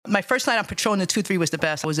my first night on Patrol in the 2-3 was the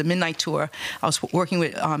best. It was a midnight tour. I was working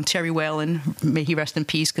with Terry Whalen, may he rest in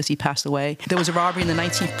peace, because he passed away. There was a robbery in the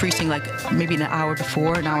 19th precinct, like maybe an hour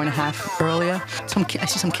before, an hour and a half earlier. I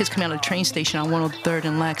see some kids coming out of the train station on 103rd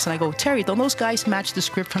and Lex, and I go, Terry, don't those guys match the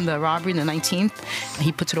script from the robbery in the 19th? And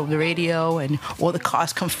he puts it over the radio, and all the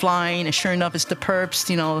cars come flying, and sure enough, it's the perps.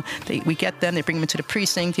 You know, we get them, they bring them into the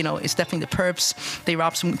precinct. You know, it's definitely the perps. They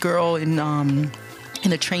robbed some girl in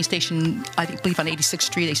the train station, I believe on 86th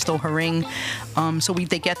Street. They stole her ring. So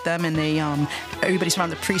they get them, and everybody's around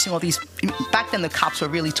the precinct. All these, back then the cops were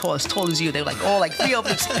really tall as you. They were like all like three of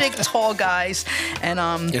these big tall guys.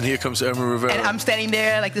 And here comes Irma Rivera. And I'm standing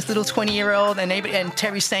there like this little 20-year-old, and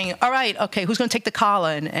Terry's saying, "All right, okay, who's going to take the collar?"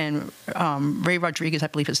 And Ray Rodriguez, I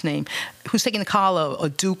believe his name, who's taking the collar? Or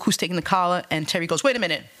Duke, who's taking the collar? And Terry goes, "Wait a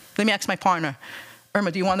minute, let me ask my partner. Irma,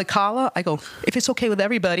 do you want the collar?" I go, "If it's okay with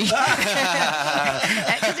everybody." Because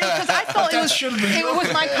I thought it was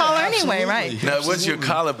my collar anyway, right? No, it was your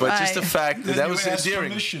collar, but just the fact that was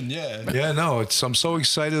endearing. Yeah, no, I'm so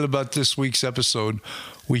excited about this week's episode.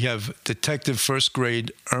 We have Detective First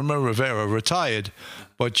Grade Irma Rivera, retired,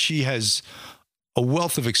 but she has a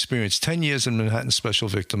wealth of experience, 10 years in Manhattan Special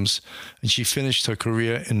Victims, and she finished her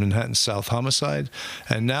career in Manhattan South Homicide,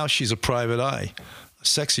 and now she's a private eye.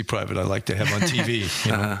 Sexy private I like to have on TV.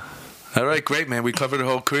 You know? All right, great, man. We covered her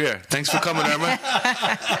whole career. Thanks for coming, Irma.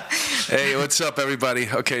 Hey, what's up, everybody?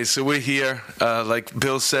 Okay, so we're here. Like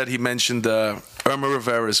Bill said, he mentioned Irma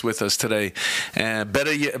Rivera is with us today.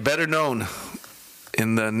 Better known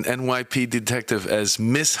in the NYPD detective as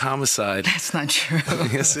Miss Homicide. That's not true.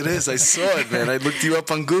 Yes, it is. I saw it, man. I looked you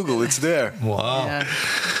up on Google. It's there. Wow. Yeah.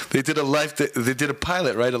 They did a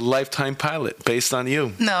pilot, right? A lifetime pilot based on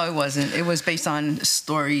you. No, it wasn't. It was based on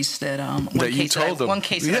stories that you told them. One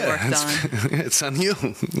case that I worked on. It's on you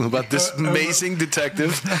about this amazing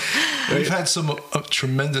detective. We've had some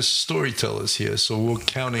tremendous storytellers here, so we're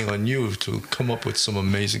counting on you to come up with some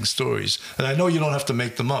amazing stories. And I know you don't have to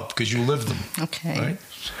make them up because you live them. Okay. Right?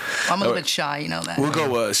 I'm a little bit shy, you know that. We'll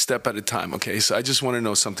go a step at a time, okay? So I just want to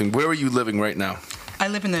know something. Where are you living right now? I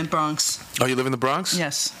live in the Bronx. Oh, you live in the Bronx?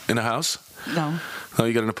 Yes. In a house? No. Oh,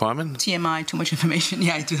 you got an apartment? TMI, too much information.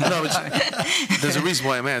 Yeah, I do have an apartment. There's a reason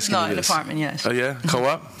why I'm asking you this. No, an apartment, yes. Oh, yeah?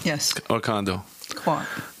 Co-op? Yes. Or condo? Co-op.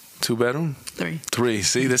 2-bedroom? 3.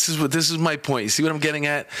 See, this is my point. You see what I'm getting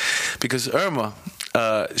at? Because Irma,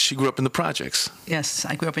 she grew up in the projects. Yes,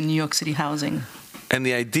 I grew up in New York City housing. And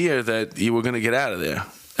the idea that you were going to get out of there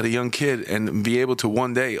at a young kid and be able to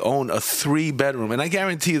one day own a 3-bedroom. And I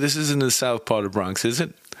guarantee you this isn't the south part of Bronx, is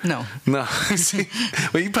it? No. No. See,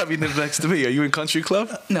 well, you probably live next to me. Are you in Country Club?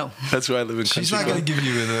 No. That's where I live in Country Club. She's not going to give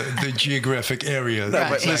you the geographic area. No,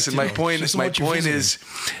 but listen, my point is,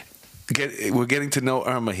 we're getting to know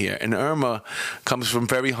Irma here. And Irma comes from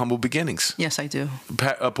very humble beginnings. Yes, I do.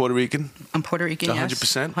 Puerto Rican? I'm Puerto Rican,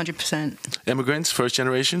 100%? 100%. Immigrants, first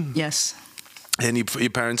generation? Yes. And your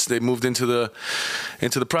parents, they moved into the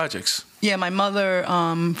projects. Yeah, my mother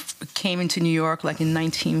came into New York like in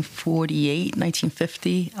 1948,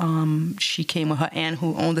 1950. She came with her aunt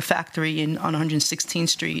who owned a factory on 116th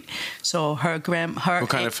Street. So her what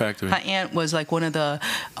kind of factory? Her aunt was like one of the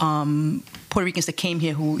Puerto Ricans that came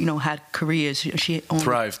here who had careers. She owned,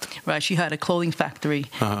 thrived. Right. She had a clothing factory.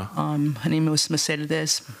 Uh-huh. Her name was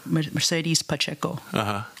Mercedes Pacheco.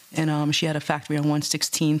 Uh-huh. And she had a factory on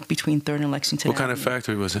 116th between 3rd and Lexington. What kind of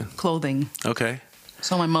factory was it? Clothing. Okay.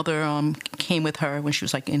 So my mother came with her when she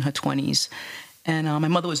was like in her 20s. And my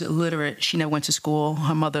mother was illiterate. She never went to school.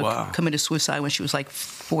 Her mother committed suicide when she was like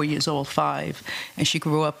 4 years old, 5. And she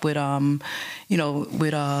grew up with,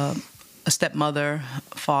 with a stepmother,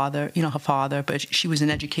 father, her father, but she was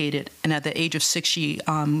uneducated. And at the age of 6, she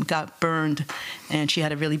got burned, and she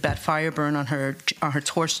had a really bad fire burn on her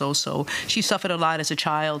torso. So she suffered a lot as a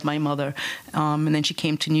child, my mother. And then she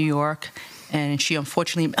came to New York. And she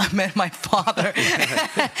unfortunately met my father.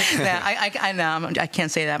 I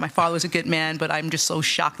can't say that. My father was a good man, but I'm just so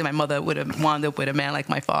shocked that my mother would have wound up with a man like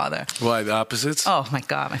my father. Why, the opposites? Oh, my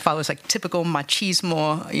God. My father was like typical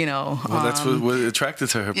machismo, Well, that's what attracted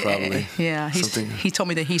to her, probably. Yeah. He told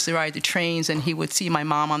me that he used to ride the trains, and he would see my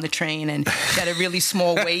mom on the train, and she had a really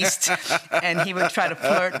small waist, and he would try to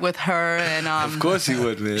flirt with her. And of course he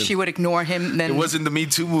would, man. She would ignore him. Then it wasn't the Me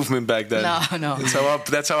Too movement back then. No.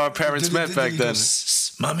 That's how our parents met back then.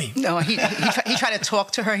 Mommy. No, he tried to talk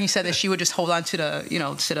to her. He said that she would just hold on to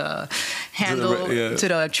the handle, to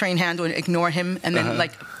the train handle, and ignore him. And then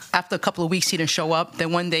like after a couple of weeks, he didn't show up.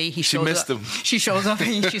 Then one day he shows missed up. him. She shows up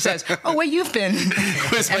and she says, "Oh, where you've been?"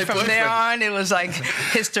 Where's my And from boyfriend? there on, it was like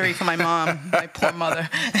history for my mom, my poor mother.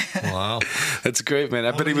 Wow. That's great, man.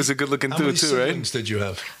 I bet he was a good-looking How dude many too, right? siblings did you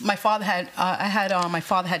have? My father had, my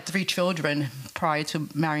father had 3 children prior to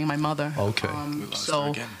marrying my mother. Okay.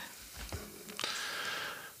 So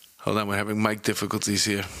Hold on, we're having mic difficulties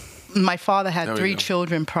here. my father There had we 3 go.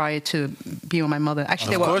 children prior to being with my mother.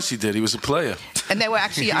 Actually, Of course he did. He was a player. and they were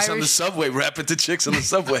actually He was on the Irish. subway, rapping to chicks on the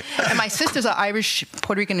subway. And my sisters are Irish,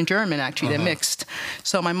 Puerto Rican, and German. Actually, they're mixed.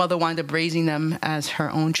 So my mother wound up raising them as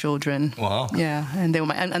her own children. Wow. Yeah, and they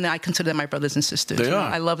were and I consider them my brothers and sisters. They You know,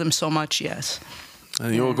 are. I love them so much. Yes.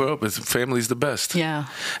 And you all grew up. Family's the best. Yeah.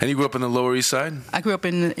 And you grew up in the Lower East Side? I grew up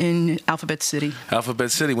in Alphabet City.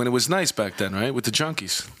 Alphabet City, when it was nice back then, right? With the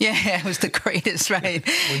junkies. Yeah, it was the greatest, right?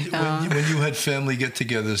 When you had family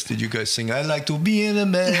get-togethers, did you guys sing "I like to be in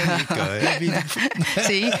America"?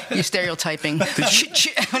 See, you're stereotyping.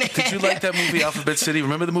 Did you like that movie, Alphabet City?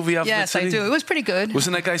 Remember the movie Alphabet Yes, City? I do. It was pretty good.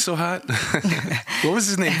 Wasn't that guy so hot? What was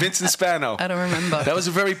his name? Vincent Spano. I don't remember. That was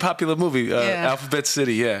a very popular movie, Yeah. Alphabet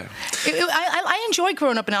City, yeah. I enjoyed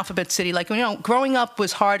growing up in Alphabet City. Like, you know, growing up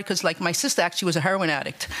was hard because, like, my sister actually was a heroin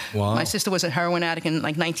addict. Wow. My sister was a heroin addict in,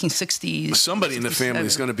 like, 1960s. Somebody in the family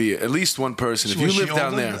is going to be at least one person. If Was you she live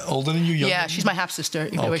down older- there. older than you? Younger Yeah, than she's you? my half-sister.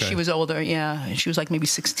 Okay. She was older, yeah. She was, like, maybe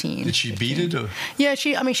 16. Did she beat it? Or? Yeah,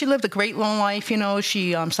 she lived a great long life, you know.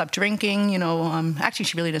 She stopped drinking, you know. Actually,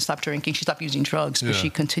 she really didn't stop drinking. She stopped using drugs, but Yeah. she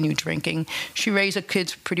continued drinking. She raised her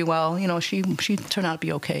kids pretty well. You know, she turned out to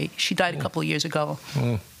be okay. She died a couple of years ago.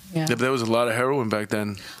 Oh. Yeah. Yeah, but there was a lot of heroin back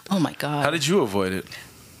then. Oh, my God. How did you avoid it?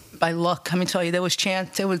 By luck, let me tell you, there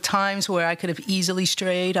were times where I could have easily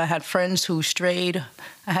strayed. I had friends who strayed.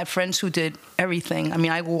 I had friends who did everything. I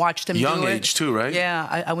mean, I watched them Young do it. age too, right?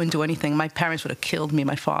 Yeah, I wouldn't do anything. My parents would have killed me,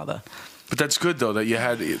 my father. But that's good though that you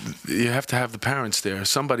have to have the parents there,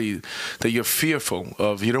 somebody that you're fearful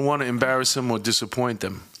of. You don't want to embarrass them or disappoint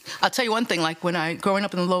them. I'll tell you one thing, like growing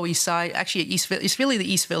up in the Lower East Side, actually it's really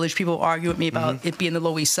the East Village. People argue with me about it being the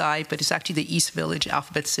Lower East Side, but it's actually the East Village,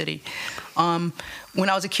 Alphabet City. When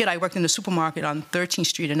I was a kid, I worked in the supermarket on 13th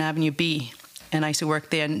Street and Avenue B, and I used to work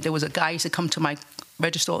there, and there was a guy who used to come to my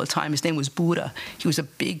register all the time. His name was Buddha. He was a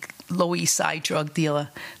big Lower East Side drug dealer,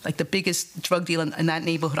 like the biggest drug dealer in that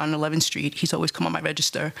neighborhood on 11th Street. He's always come on my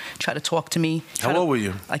register, try to talk to me. How old were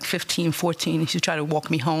you? Like 15, 14. He used to try to walk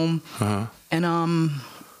me home. Uh-huh. And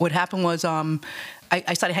what happened was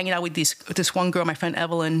I started hanging out with this one girl, my friend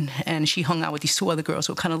Evelyn, and she hung out with these 2 other girls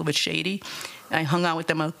who were kind of a little bit shady. And I hung out with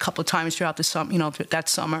them a couple of times throughout the summer, that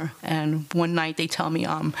summer. And one night they tell me,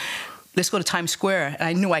 let's go to Times Square. And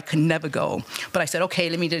I knew I could never go. But I said, okay,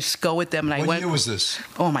 let me just go with them. And I What went. year was this?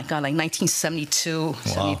 Oh, my God, like 1972,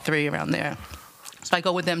 73, around there. So I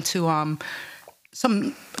go with them to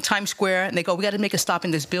some Times Square, and they go, we got to make a stop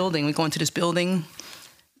in this building. We go into this building,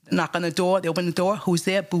 knock on the door. They open the door. Who's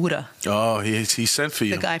there? Buddha. Oh, he sent for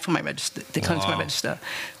you. The guy from my register. They come to my register.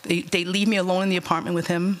 They leave me alone in the apartment with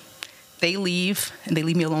him. They leave, and they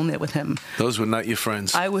leave me alone there with him. Those were not your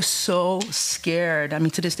friends. I was so scared. I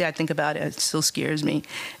mean, to this day, I think about it. It still scares me.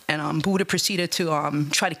 And Buddha proceeded to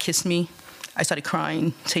try to kiss me. I started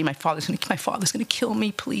crying, saying, my father's gonna kill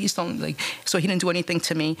me, please don't. Like, so he didn't do anything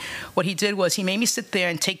to me. What he did was he made me sit there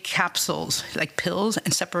and take capsules, like pills,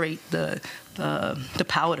 and separate the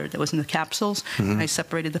powder that was in the capsules. I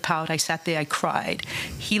separated the powder. I sat there, I cried.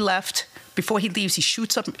 He left. Before he leaves, he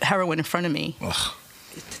shoots up heroin in front of me. Ugh.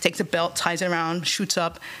 Takes a belt, ties it around, shoots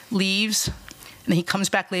up, leaves. And then he comes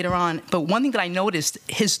back later on. But one thing that I noticed,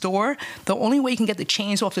 his door, the only way you can get the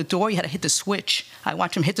chains off the door, you had to hit the switch. I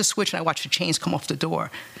watched him hit the switch, and I watched the chains come off the door.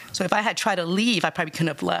 So if I had tried to leave, I probably couldn't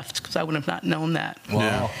have left because I would have not known that.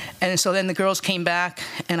 Wow. And so then the girls came back,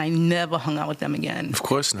 and I never hung out with them again. Of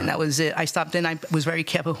course not. And that was it. I stopped. Then I was very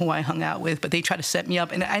careful who I hung out with, but they tried to set me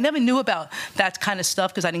up. And I never knew about that kind of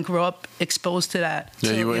stuff because I didn't grow up exposed to that. Yeah,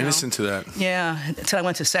 So, you were know, innocent to that. Yeah, until I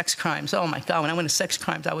went to sex crimes. Oh, my God. When I went to sex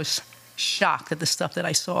crimes, I was shocked at the stuff that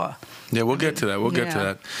I saw. Yeah, we'll get to that. We'll get to Yeah.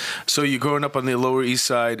 that. So you're growing up on the Lower East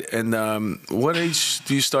Side, and what age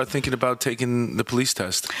do you start thinking about taking the police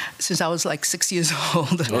test? Since I was like 6 years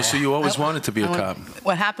old. Oh, so you always wanted to be a cop.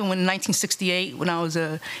 What happened when in 1968, when I was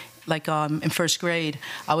in first grade,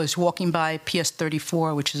 I was walking by PS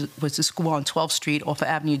 34, which was the school on 12th Street off of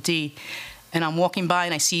Avenue D, and I'm walking by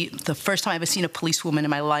and I see the first time I ever seen a policewoman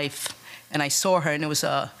in my life, and I saw her, and it was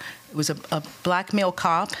a black male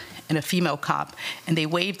cop and a female cop, and they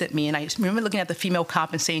waved at me, and I remember looking at the female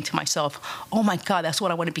cop and saying to myself, oh my God, that's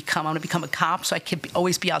what I want to become. I want to become a cop so I could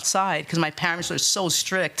always be outside, because my parents were so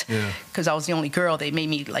strict, because I was the only girl. They made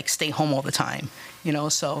me like stay home all the time. you know.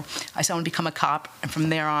 So I said I want to become a cop, and from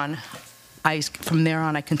there on, I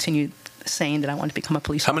continued saying that I wanted to become a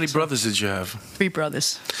police officer. How many brothers did you have? 3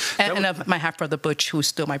 brothers. And my half-brother, Butch, who's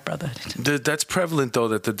still my brother. That's prevalent, though,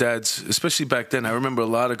 that the dads, especially back then, I remember a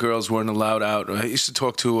lot of girls weren't allowed out. I used to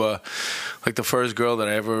talk to, like, the first girl that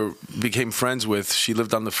I ever became friends with. She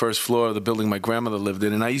lived on the first floor of the building my grandmother lived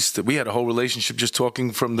in, and we had a whole relationship just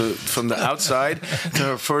talking from the outside to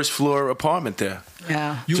her first floor apartment there.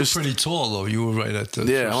 Yeah. You were pretty tall, though. You were right at the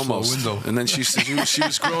first floor window. And then she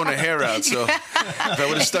was growing her hair out, so if I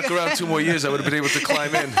would have stuck around 2 more years, I would have been able to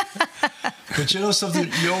climb in. But you know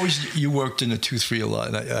something? You worked in the 2-3 a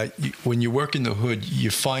lot. When you work in the hood,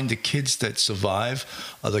 you find the kids that survive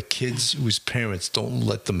are the kids whose parents don't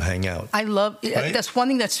let them hang out. I love right? That's one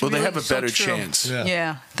thing that's well, really they have a better so true. chance.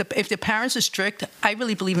 Yeah. If the parents are strict, I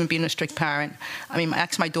really believe in being a strict parent. I mean, I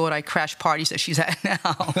asked my daughter, I crash parties that she's at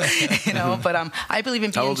now, you know. But I believe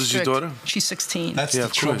in being strict. How old is your daughter? She's 16. That's the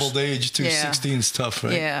troubled age too. Yeah. 16 is tough,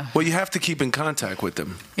 right? Yeah. Well, you have to keep in contact with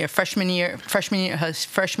them. Yeah, freshman year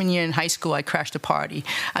in high school, I crashed a party.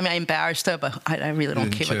 I mean, I embarrassed her, but I really don't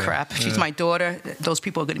give a crap. She's my daughter. Those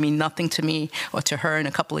people are going to mean nothing to me or to her in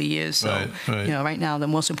a couple of years. So, right. you know, right now, the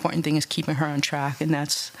most important thing is keeping her on track, and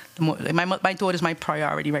that's my daughter's my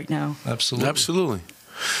priority right now. Absolutely.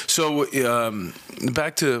 So,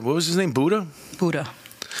 back to, what was his name? Buddha? Buddha.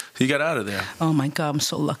 He got out of there. Oh my God, I'm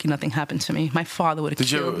so lucky nothing happened to me. My father would have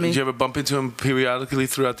killed me. Did you ever bump into him periodically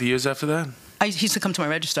throughout the years after that? He used to come to my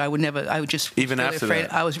register. I would just even really after afraid.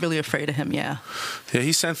 that. I was really afraid of him. Yeah. Yeah,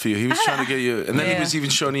 he sent for you. He was trying to get you, and then he was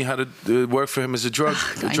even showing you how to work for him as a drug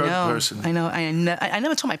person. I know. I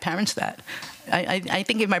never told my parents that. I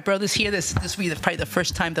think if my brothers hear this will be probably the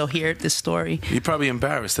first time they'll hear this story. You're probably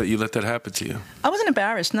embarrassed that you let that happen to you. I wasn't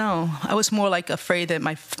embarrassed. No, I was more like afraid that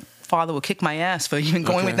my father would kick my ass for even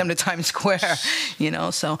going with them to Times Square, you know.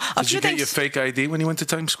 So did you get your fake ID when you went to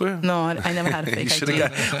Times Square? No, I never had a fake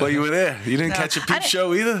ID. Well, you were there. You didn't catch a peep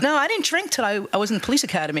show either. No, I didn't drink till I was in the police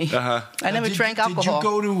academy. I never drank alcohol. Did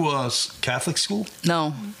you go to Catholic school?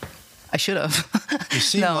 No. I should have.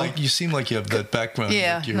 You seem like you have that background.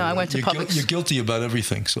 Yeah, like no, I went to public. You're guilty about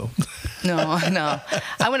everything, so. No.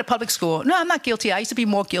 I went to public school. No, I'm not guilty. I used to be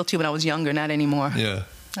more guilty when I was younger, not anymore. Yeah.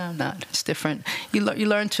 No, I'm not. It's different. You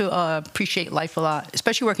learn to appreciate life a lot,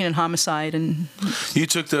 especially working in homicide. And you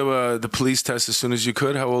took the police test as soon as you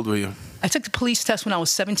could. How old were you? I took the police test when I was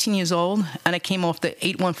 17 years old, and I came off the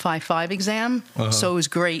 8155 exam. So it was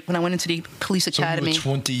great. When I went into the police academy, you were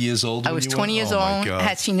 20 years old. I was 20 years old. I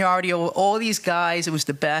had seniority over all these guys. It was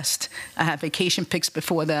the best. I had vacation pics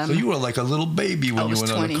before them. So you were like a little baby when you went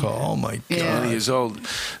 20. On the car. Oh my God! Yeah. 20 years old.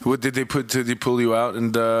 What did they pull you out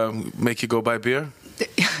and make you go buy beer?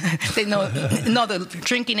 The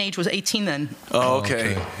drinking age was 18 then. Oh,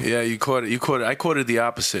 okay. Yeah, you caught it. I caught it the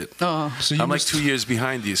opposite. Oh. So I'm like 2 years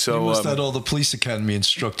behind you. So you must have had all the police academy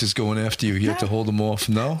instructors going after you. You had to hold them off.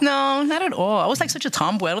 No? No, not at all. I was like such a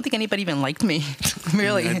tomboy. I don't think anybody even liked me.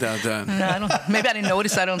 Really. I doubt that. No, maybe I didn't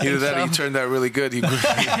notice. I don't think so. Either that or you turned out really good. You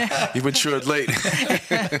matured late.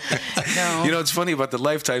 No. You know, it's funny about the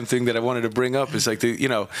Lifetime thing that I wanted to bring up. Is like,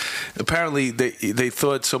 apparently they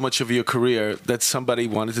thought so much of your career that somebody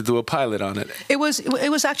wanted to do a pilot on it. It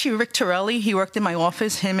was actually Rick Torelli. He worked in my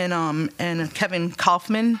office. Him and Kevin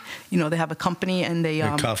Kaufman. You know, they have a company and they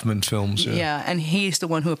Kaufman Films. Yeah. Yeah, and he's the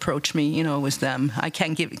one who approached me. You know, it was them. I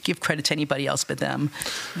can't give credit to anybody else but them.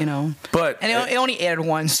 You know. But it only aired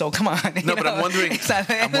once, so come on. No, but I'm wondering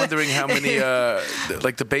how many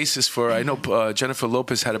like the basis for. I know Jennifer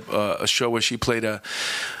Lopez had a show where she played a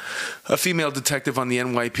female detective on the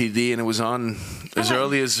NYPD, and it was on as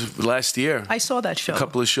early as last year. I saw that show. A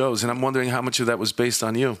couple of shows, and I'm wondering how much of that was based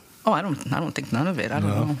on you. Oh, I don't think none of it. I don't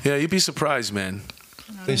know. Yeah, you'd be surprised, man.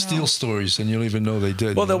 They steal stories, and you don't even know they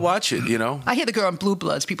did. Well, they'll watch it, you know. I hear the girl on Blue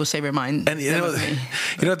Bloods. People say remind. And you know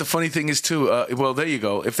what the funny thing is too. Well, there you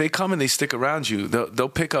go. If they come and they stick around you, they'll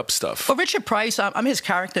pick up stuff. Well, Richard Price, I'm his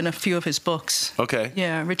character in a few of his books. Okay.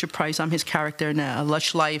 Yeah, Richard Price, I'm his character in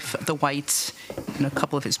Lush Life, The Whites, in a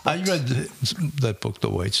couple of his books. I read that book, The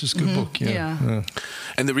Whites. It's a good book. Yeah.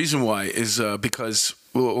 And the reason why is because,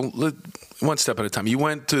 well, one step at a time. You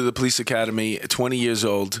went to the police academy at 20 years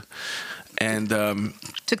old. And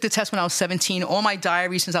took the test when I was 17. All my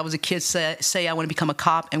diaries since I was a kid say I want to become a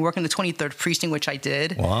cop and work in the 23rd precinct, which I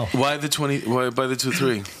did. Wow. Why the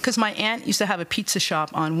 2-3? Because my aunt used to have a pizza shop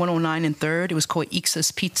on 109 and 3rd. It was called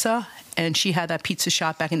Ixa's Pizza, and she had that pizza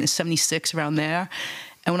shop back in the 76 around there.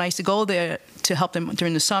 And when I used to go there to help them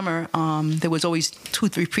during the summer, there was always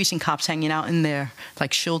 2-3 precinct cops hanging out in there,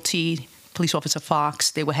 like Schulte, Police Officer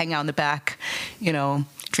Fox. They would hang out in the back,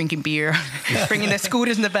 drinking beer, bringing their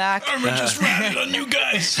scooters in the back. I'm just ratted on you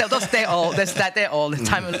guys. They're old. They're old. The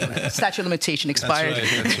time of statute of limitation expired.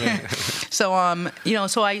 That's right. So,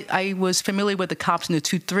 so I was familiar with the cops in the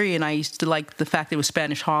 2-3, and I used to like the fact that it was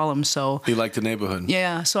Spanish Harlem. So You liked the neighborhood?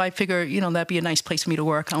 yeah, so I figure, that'd be a nice place for me to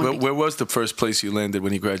work. Where was the first place you landed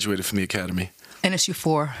when you graduated from the academy? NSU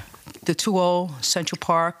 4, the 2-0, Central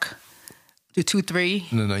Park, the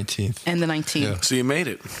 2-3, And the 19th. and the 19th. Yeah. So you made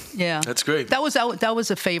it. Yeah, That's great. That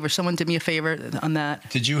was a favor. Someone did me a favor on that.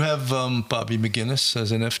 Did you have Bobby McGinnis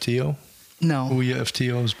as an FTO? Who No, were your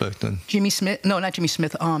FTOs back then? Jimmy Smith. No, not Jimmy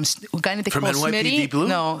Smith. A guy named they From called NYPD Smitty. Blue?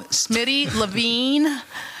 No, Smitty Levine.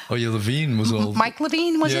 Oh, yeah, Levine was old. Mike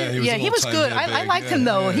Levine, was Yeah, it? he was He old was time good. I handbag. liked Yeah, him,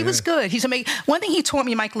 though. yeah, He was yeah. good. He's amazing. One thing he taught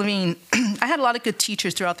me, Mike Levine, I had a lot of good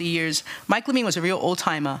teachers throughout the years. Mike Levine was a real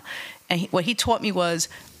old-timer. And what he taught me was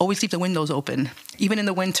always leave the windows open, even in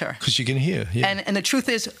the winter. Because you can hear. Yeah. And the truth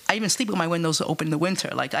is, I even sleep with my windows open in the winter.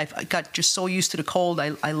 Like, I got just so used to the cold.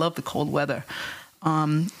 I love the cold weather.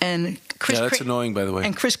 And Chris Yeah, that's Kring- annoying, by the way.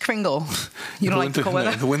 And Chris Kringle. You don't like the cold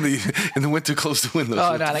weather? In the winter, close the windows.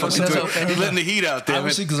 Oh, What no, the like fuck's windows he doing? open. You're letting the heat out there. I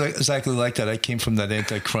was exactly like that. I came from that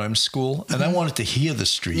anti-crime school, and I wanted to hear the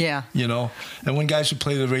street. Yeah. And when guys would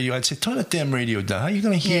play the radio, I'd say, "Turn that damn radio down. How are you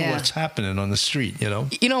going to hear Yeah. what's happening on the street?"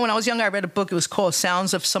 When I was younger, I read a book. It was called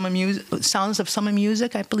Sounds of Summer Music,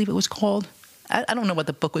 I believe it was called. I don't know what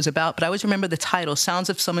the book was about, but I always remember the title, Sounds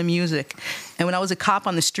of Summer Music. And when I was a cop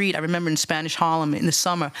on the street, I remember in Spanish Harlem in the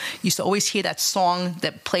summer, you used to always hear that song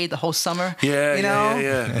that played the whole summer.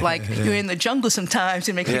 Yeah. Like, you're in the jungle sometimes.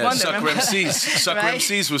 It makes me wonder. Sucker remember? MCs. Sucker Right?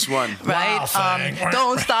 MCs was one. Right? Wow, Fang.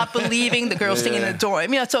 Don't Stop Believing, the girl singing in the door.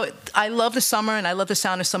 So I love the summer, and I love the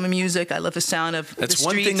sound of summer music. I love the sound of That's the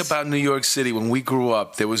one streets. thing about New York City. When we grew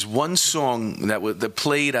up, there was one song that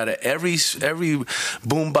played out of every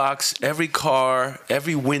boombox, every car,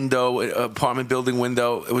 every window, apartment building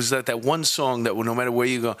window. It was that one song that no matter where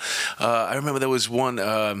you go. I remember there was one.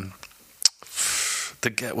 Was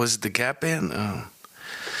it the Gap Band?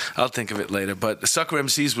 I'll think of it later. But Sucker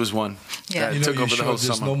MCs was one that took over the whole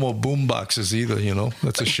there's summer. no more boom boxes either.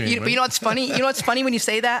 That's a shame. But you know what's funny? What's funny when you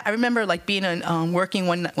say that? I remember being working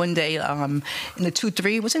one day in the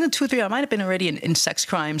 2-3. Was it in the 2-3? I might have been already in sex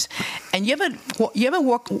crimes. And you ever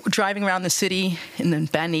walk driving around the city in the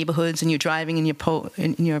bad neighborhoods, and you're driving in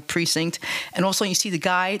your precinct, and also you see the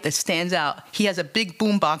guy that stands out. He has a big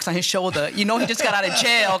boom box on his shoulder. He just got out of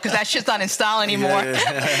jail because that shit's not in style anymore.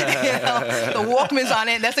 The Walkman's on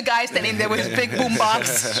it. That's the guy standing there with his big boom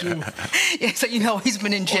box. Yeah, so he's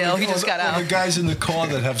been in jail. He just got out. The guys in the car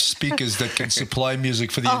that have speakers that can supply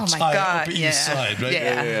music for the entire Upper East Side, right?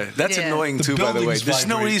 Yeah. That's annoying too, by the way. buildings There's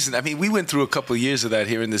no vibrate. reason. I mean, we went through a couple of years of that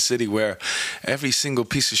here in the city where every single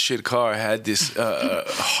piece of shit car had this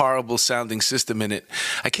horrible sounding system in it.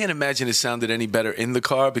 I can't imagine it sounded any better in the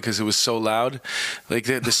car because it was so loud. Like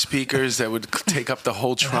the speakers that would take up the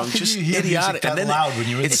whole trunk. How could Just you hear idiotic. music that loud when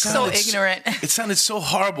you're in the It's car? so ignorant. It sounded so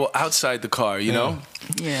horrible outside the car, you know?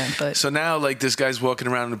 Yeah, but So now, this guy's walking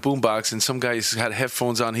around in a boombox, and some guy's got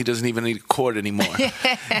headphones on. He doesn't even need a cord anymore.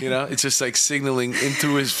 It's just like signaling in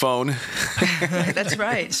through his phone. that's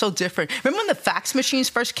right. So different. Remember when the fax machines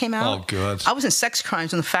first came out? Oh, God. I was in sex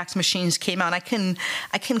crimes when the fax machines came out. I can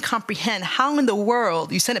comprehend how in the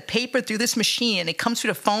world you send a paper through this machine and it comes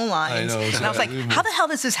through the phone lines. I know, And I was like, how the hell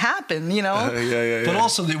does this happen? But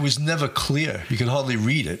also, it was never clear. You could hardly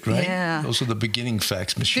read it, right? Yeah. Those were the beginning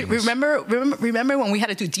fax machines. Remember when we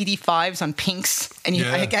had to do DD5s on pinks and you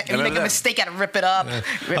make a mistake, you had to rip it up.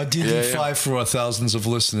 A DD5 for our thousands of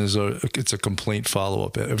listeners, it's a complaint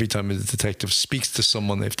follow-up. Every time a detective speaks to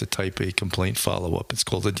someone, they have to type a complaint follow-up. It's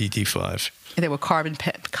called a DD5. And they were carbon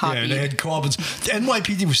copied. Yeah, and they had carbons. The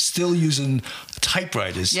NYPD was still using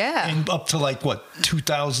typewriters. Yeah. And up to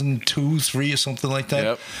 2002, 3 or something like that.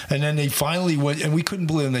 Yep. And then they finally went, and we couldn't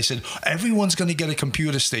believe them. They said, everyone's going to get a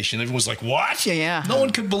computer station. Everyone was like, what? Yeah. No one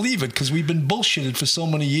could believe it because we've been bullshitted for so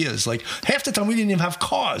many years. Like, half the time we didn't even have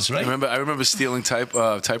cars, right? I remember stealing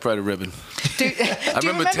typewriter ribbon. I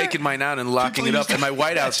remember taking mine out and locking it up, and my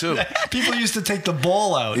whiteout too. People used to take the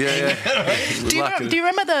ball out. Yeah. Do you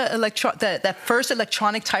remember that first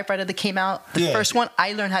electronic typewriter that came out? The first one?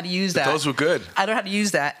 I learned how to use that. Those were good. I learned how to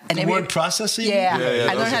use that. And The word processing? Yeah. Yeah,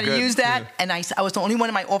 I those learned how are to good. use that, and I was the only one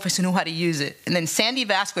in my office who knew how to use it. And then Sandy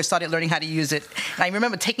Vasquez started learning how to use it. And I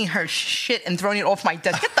remember taking her shit and throwing it off my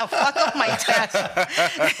desk. Get the fuck off my desk.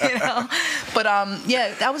 But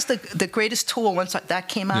that was the greatest tool once that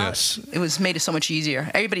came out. Yes. It made it so much easier.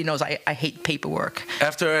 Everybody knows I hate paperwork.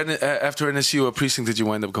 After NSU, what precinct did you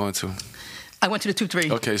wind up going to? I went to the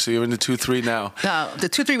 2-3. Okay, so you're in the 2-3 now. The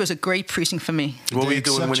 2-3 was a great precinct for me. What were you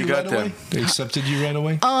doing when you got there? They accepted you right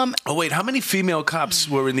away? Oh, wait, how many female cops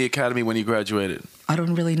were in the academy when you graduated? I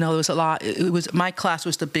don't really know. There was a lot. It was my class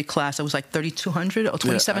was the big class. It was like 3,200 or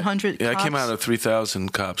 2,700 Yeah, cops. I came out of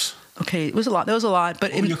 3,000 cops. Okay, it was a lot. There was a lot.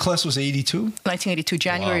 But in your class was 82? 1982,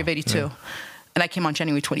 January of 82. Yeah. And I came on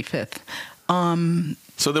January 25th.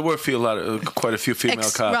 So there were quite a few female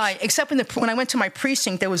cops. Right, except when I went to my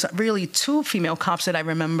precinct, there was really 2 female cops that I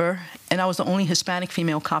remember, and I was the only Hispanic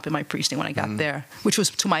female cop in my precinct when I got there, which was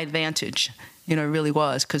to my advantage. You know, it really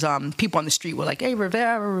was, because people on the street were like, "Hey,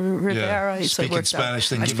 Rivera." Yeah. Speaking Spanish,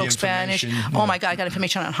 they I give you spoke Spanish. information. Oh my God, I got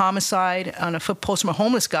information on homicide, on a foot post from a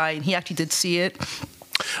homeless guy, and he actually did see it.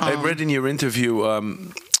 I read in your interview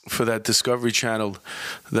for that Discovery Channel,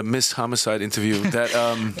 the Miss Homicide interview, that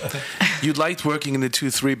you liked working in the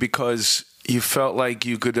 2-3 because you felt like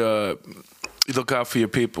you could look out for your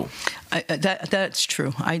people. That's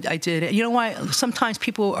true. I did. You know why? Sometimes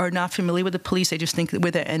people are not familiar with the police. They just think that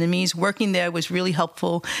we're their enemies. Working there was really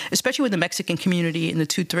helpful, especially with the Mexican community in the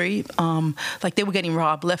 2-3. Like they were getting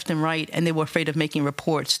robbed left and right, and they were afraid of making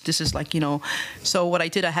reports. This is like, so what I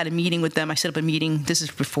did, I had a meeting with them. I set up a meeting. This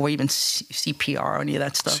is before even CPR or any of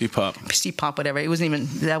that stuff. CPOP, whatever. That wasn't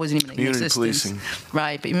even in existence. Policing.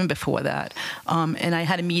 Right, but even before that. And I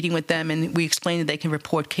had a meeting with them, and we explained that they can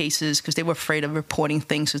report cases because they were afraid of reporting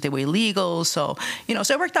things because they were illegal. So,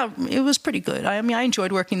 so it worked out. It was pretty good. I mean, I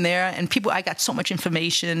enjoyed working there, and I got so much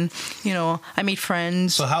information. I made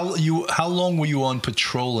friends. So how long were you on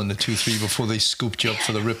patrol in the 2-3 before they scooped you up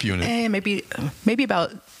for the RIP unit? Maybe about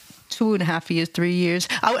 2.5 years, 3 years.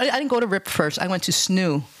 I didn't go to RIP first. I went to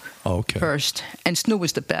SNU. First, and SNU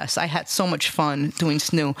was the best. I had so much fun doing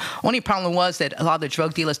SNU. Only problem was that a lot of the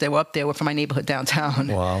drug dealers that were up there were from my neighborhood downtown.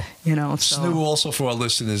 Wow. SNU also, for our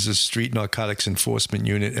listeners, is Street Narcotics Enforcement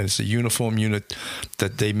Unit, and it's a uniform unit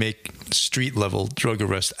that they make street-level drug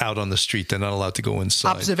arrests out on the street. They're not allowed to go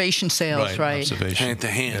inside. Observation sales, right? Observation. Hand to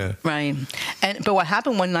hand. Yeah. Right. But what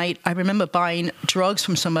happened one night, I remember buying drugs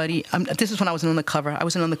from somebody. This is when I was in undercover. I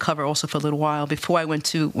was in undercover also for a little while before I went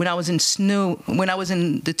to, when I was in SNU, when I was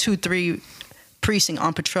in the 2-3 precinct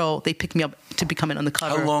on patrol, they picked me up to become an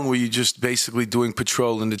undercover. How long were you just basically doing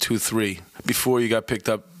patrol in the 2-3 before you got picked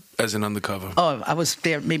up as an undercover? Oh, I was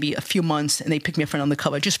there maybe a few months, and they picked me up for an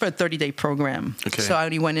undercover just for a 30-day program. Okay. So I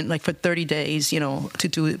only went in like for 30 days, to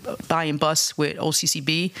do buy and bust with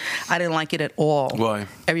OCCB. I didn't like it at all. Why?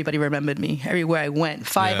 Everybody remembered me everywhere I went.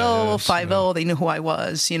 5-0, they knew who I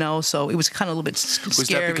was. So it was kind of a little bit scary. Was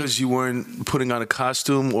that because you weren't putting on a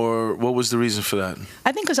costume, or what was the reason for that?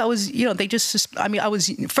 I think because I was, they just, I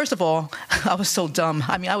was, first of all, I was so dumb.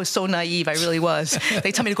 I was so naive. I really was.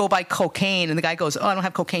 They told me to go buy cocaine, and the guy goes, "Oh, I don't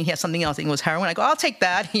have cocaine. He has something else." I think it was heroin. I go, "I'll take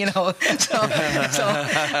that." So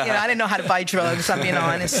I didn't know how to buy drugs. I'm being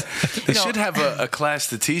honest. They should have a class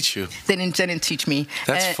to teach you. They didn't teach me.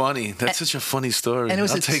 That's funny. That's such a funny story. I'll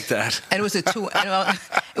take that. And it was it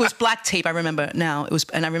was black tape. I remember now. It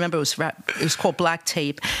was called black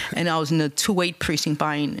tape, and I was in the 2-8 precinct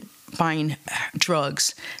buying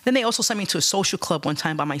drugs. Then they also sent me to a social club one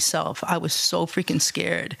time by myself. I was so freaking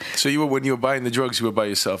scared. So when you were buying the drugs, you were by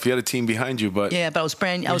yourself. You had a team behind you, but yeah, but I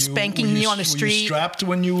was spanking new on the street. Were you strapped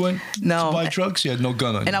when you went to buy drugs? You had no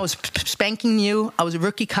gun on you. And I was spanking new. I was a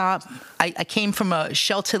rookie cop. I came from a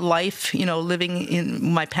sheltered life, living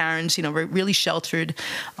in my parents, really sheltered.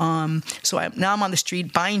 So now I'm on the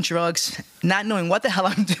street buying drugs, not knowing what the hell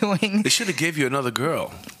I'm doing. They should have gave you another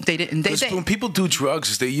girl. They didn't. When people do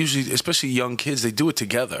drugs, they usually, especially young kids, they do it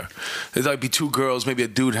together. There'd like be 2 girls, maybe a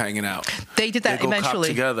dude hanging out. They did that they go eventually.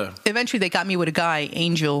 Cop together. Eventually, they got me with a guy,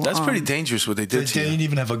 Angel. That's pretty dangerous what they did to you. They didn't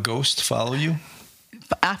even have a ghost follow you?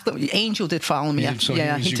 After Angel did follow me,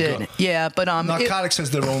 he did. Yeah, but Narcotics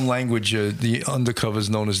has their own language. The undercover is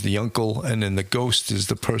known as the uncle, and then the ghost is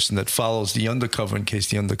the person that follows the undercover in case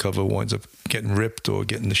the undercover winds up getting ripped or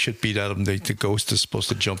getting the shit beat out of them. The ghost is supposed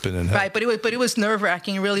to jump in and help. Right, but it was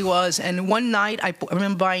nerve-wracking. It really was. And one night, I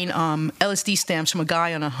remember buying LSD stamps from a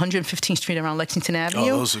guy on 115th Street around Lexington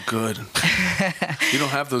Avenue. Oh, those are good. You don't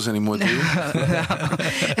have those anymore, do you? No.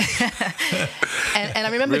 and I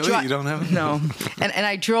remember really? You don't have them? No. And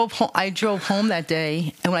I drove home that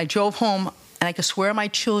day, and when I drove home, and I could swear my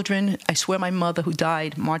children, I swear my mother who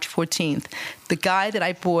died March 14th, the guy that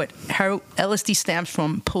I bought her LSD stamps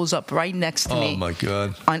from pulls up right next to me. Oh, my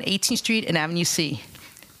God. On 18th Street and Avenue C.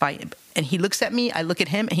 And he looks at me, I look at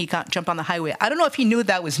him, and he jumped on the highway. I don't know if he knew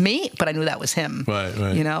that was me, but I knew that was him. Right.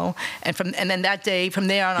 And then that day, from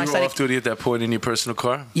there on, you were off duty at that point in your personal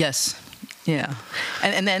car? Yes. Yeah.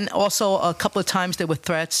 And then also a couple of times there were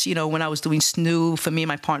threats, when I was doing SNU for me and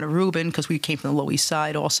my partner Ruben, because we came from the Lower East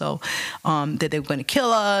Side also, that they were going to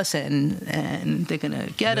kill us and they're going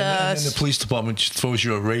to get us. And the police department throws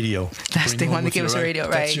you a radio. They wanted to give us a radio,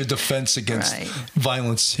 right? That's your defense against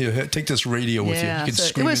violence. Here, take this radio with you. You can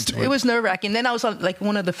scream into it. It was nerve-wracking. Then I was like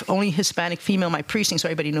one of the only Hispanic female in my precinct, so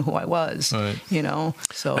everybody knew who I was,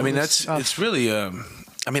 So I mean, it's really,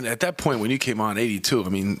 at that point when you came on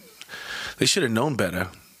 82, they should have known better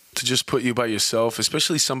to just put you by yourself,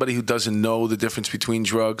 especially somebody who doesn't know the difference between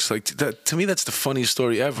drugs. Like that, to me, that's the funniest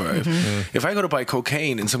story ever. If I go to buy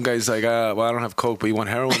cocaine and some guy's like, well, I don't have coke, but you want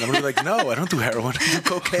heroin? I'm gonna be like, no, I don't do heroin. I do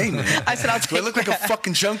cocaine. I said, do I look like a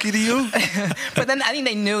fucking junkie to you? But then I think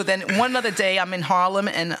they knew. Then one other day, I'm in Harlem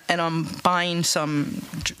and I'm buying some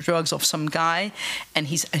drugs off some guy, and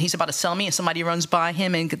he's about to sell me, and somebody runs by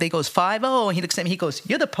him and they goes 5-0, and he looks at me, he goes,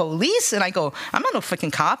 "You're the police?" And I go, "I'm not no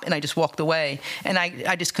freaking cop," and I just walked away, and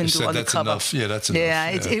I just couldn't do undercover. Enough. Yeah, that's enough. Yeah,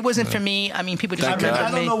 it wasn't for me. People just remembered me.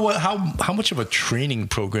 I don't know how much of a training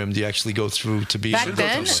program do you actually go through to be back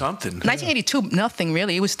then? Something. 1982, nothing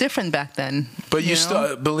really. It was different back then. But you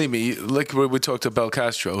still, believe me, like we talked to Bel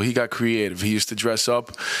Castro, he got creative. He used to dress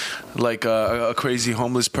up like a crazy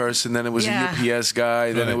homeless person. Then it was a UPS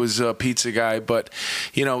guy. Then it was a pizza guy. But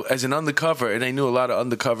as an undercover, and I knew a lot of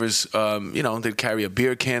undercovers. They'd carry a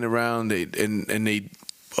beer can around.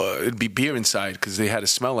 It'd be beer inside because they had to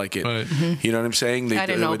smell like it. Right. You know what I'm saying? I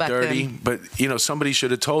didn't know were back dirty, then. But somebody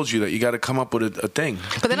should have told you that you got to come up with a thing.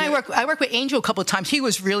 But then I worked with Angel a couple of times. He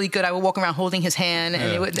was really good. I would walk around holding his hand,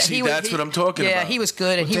 and that's what I'm talking about. Yeah, he was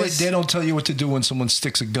good, and they don't tell you what to do when someone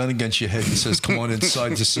sticks a gun against your head and says, "Come on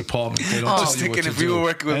inside this apartment." They don't tell you what to do. If you were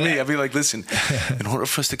working with me, I'd be like, "Listen, in order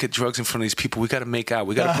for us to get drugs in front of these people, we got to make out.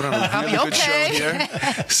 We got to put on a really good show here."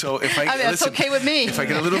 So that's okay with me. If I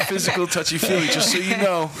get a little physical, touchy-feely, just so you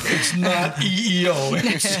know, it's not EEO.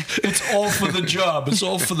 It's all for the job. It's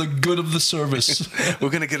all for the good of the service. We're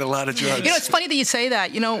going to get a lot of drugs. It's funny that you say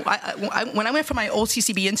that. When I went for my old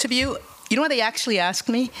CCB interview, you know what they actually asked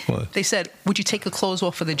me? What? They said, "Would you take your clothes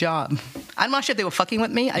off for the job?" I'm not sure if they were fucking with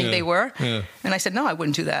me. I think they were. Yeah. And I said, "No, I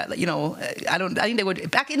wouldn't do that." I think they would.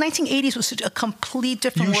 Back in 1980s was such a complete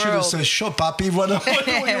different world. You should have said, "Sure, papi, what do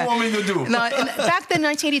you want me to do?" No, and back then,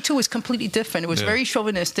 1982 was completely different. It was very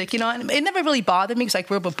chauvinistic, and it never really bothered me because I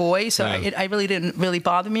grew up a boy, so I really didn't really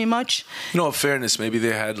bother me much. In fairness, maybe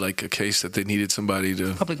they had like a case that they needed somebody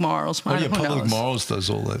to... Public morals. Public morals does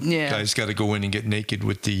all that. Yeah. Guys got to go in and get naked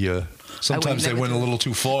with the... Sometimes they went a little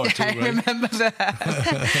too far, too, right? I remember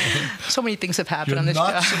that. So many things have happened on this job.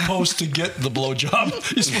 You're not supposed to get the blowjob.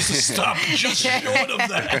 You're supposed to stop just short of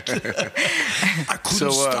that. I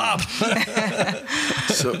couldn't stop.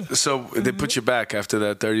 So they put you back after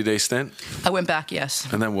that 30-day stint? I went back, yes.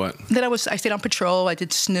 And then what? Then I stayed on patrol. I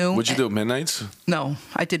did SNU. What'd you do, midnights? No,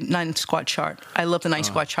 I did 9 Squad Chart. I loved the 9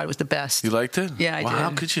 Squad Chart. It was the best. You liked it? Yeah, I did.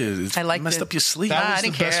 How could you? I liked it. Messed up your sleep. That was I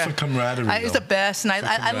didn't the best care. for camaraderie. It was the best, and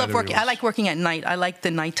I love working. I like working at night. I like the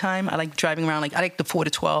nighttime. I like driving around. I like the 4 to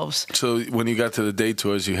 12s. So when you got to the day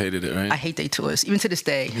tours, you hated it, right? I hate day tours, even to this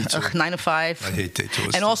day. 9 to 5. I hate day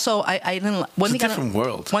tours. And also, I didn't. It's a different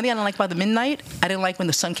world. One thing I didn't like about the midnight, I didn't like when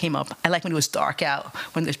the sun came up. I like when it was dark out,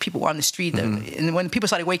 when there's people on the street, and when people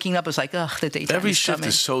started waking up, it was like, ugh, the daytime. Every shift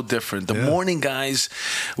is so different. The morning guys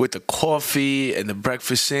with the coffee and the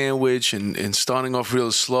breakfast sandwich and starting off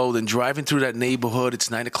real slow, then driving through that neighborhood. It's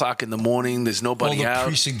 9 o'clock in the morning. There's nobody out. All the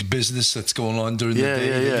precinct business that's going on during the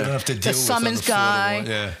day. You don't have to deal with the summons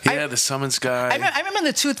guy. The summons guy. I remember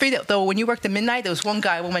the 2 or 3 though. When you worked at midnight, there was one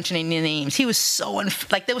guy. I won't mention any names. He was so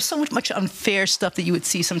there was so much unfair stuff that you would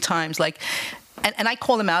see sometimes. And I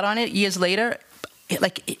called him out on it years later.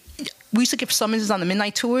 We used to give summonses on the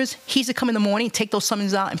midnight tours. He used to come in the morning, take those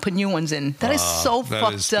summonses out, and put new ones in. That is so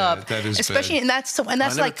fucked up. That is especially, bad. and that's I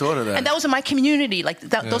never thought of that. And that was in my community.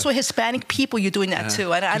 Those were Hispanic people. You're doing that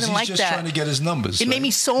too. I didn't like that. He's just trying to get his numbers. It made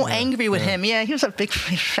me so angry with him. Yeah, he was a big,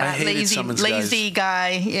 fat, lazy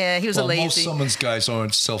guy. Yeah, he was a lazy. Most summons guys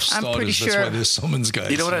aren't self-starters. I'm pretty sure. That's why they're summons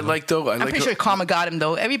guys. You know what I like though? I'm pretty sure karma got him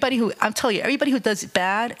though. Everybody who does it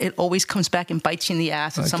bad, it always comes back and bites you in the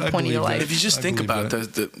ass at some point in your life. If you just think about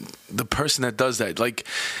the person that does that,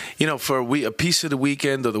 for a piece of the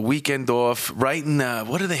weekend or the weekend off, writing,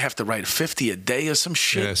 what do they have to write, 50 a day or some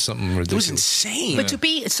shit? Yeah, something ridiculous. It was insane. But to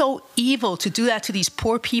be so evil to do that to these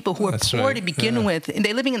poor people who are poor to begin with, and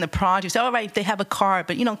they're living in the projects. All right, they have a car,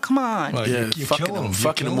 but come on. Well, you're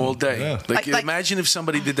fucking them all day. Yeah. Imagine if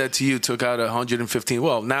somebody did that to you, took out $115.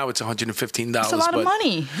 Well, now it's $115. It's a lot of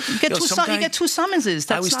money. You get 2 summonses.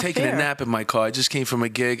 That's I was not taking fair. a nap in my car. I just came from a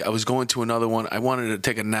gig. I was going to another one. I wanted to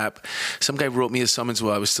take a nap. Some guy wrote me a summons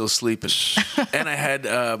while I was still sleeping, and I had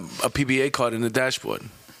a PBA card in the dashboard.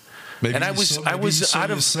 Maybe and I was out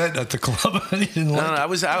of set at the club. And he didn't no, like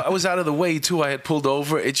no, I was out of the way too. I had pulled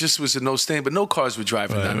over. It just was a no stain, but no cars were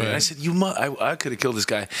driving down there. And I said, I could have killed this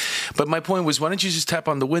guy. But my point was, why don't you just tap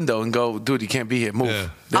on the window and go, dude, you can't be here. Move.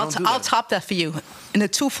 Yeah. I'll top that for you. In the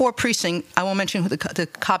 2-4 precinct, I won't mention the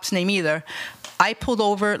cop's name either. I pulled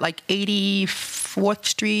over like 84th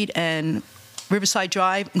Street and Riverside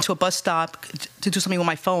Drive into a bus stop to do something with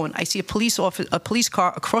my phone. I see a police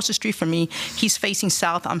car across the street from me. He's facing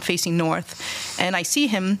south. I'm facing north. And I see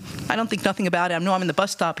him. I don't think nothing about it. I know I'm in the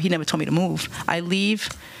bus stop. He never told me to move. I leave.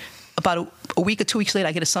 About a week or 2 weeks later,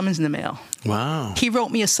 I get a summons in the mail. Wow. He wrote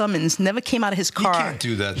me a summons, never came out of his car. He can't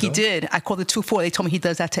do that, He though. did. I called the 2-4. They told me he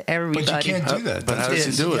does that to everybody. But you can't do that. But how does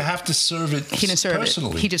he do it? You have to serve it He didn't serve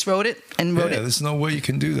personally. it. He just wrote it and wrote Yeah, it. there's no way you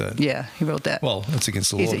can do that. Yeah, he wrote that. Well, that's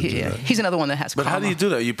against the law to do that. He's another one that has But how do karma. you do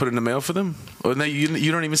that? You put it in the mail for them? Or no,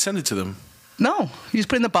 you don't even send it to them? No, you just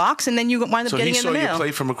put it in the box and then you wind up So getting he it in the saw your mail.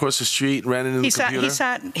 plate from across the street, ran into the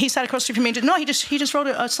computer? He sat across the street from me. No, he just wrote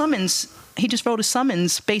a summons. He just wrote a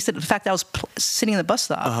summons based on the fact that I was sitting in the bus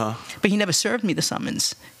stop. But he never served me the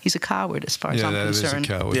summons. He's a coward as far as I'm that is a concerned.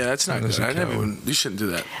 coward. Yeah, that's not That is good. a I never coward. even, you shouldn't do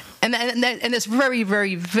that. And there's very,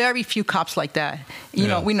 very, very few cops like that. You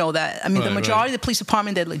know, we know that. I mean, the Right, majority of the police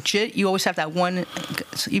department, they're legit. You always have that one.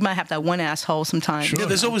 You might have that one asshole sometimes. Sure. Yeah,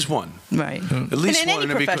 there's always one. Right. At least in one any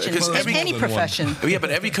in every profession. because In every any more than one. profession. Yeah,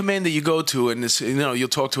 but every command that you go to, and this, you'll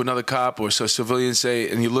talk to another cop or so civilians say,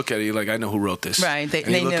 and you look at it, you're like, I know who wrote this. Right, and they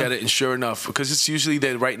you look knew. at it, and sure enough, because it's usually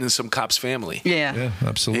they're writing in some cop's family. Yeah. Yeah,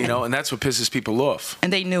 absolutely. And that's what pisses people off.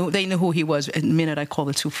 And they knew who he was the minute I called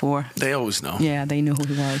the 2-4. They always know. Yeah, they knew who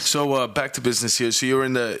he was. So back to business here. So you're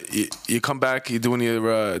in you come back. You're doing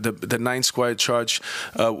your the 9 squad charge.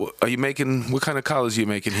 Are you making? What kind of collars are you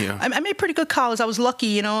making here? I made pretty good collars. I was lucky,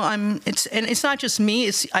 you know. It's not just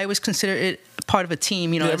me. I always consider it part of a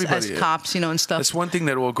team, you know, Yeah, as everybody- cops, you know, and stuff. That's one thing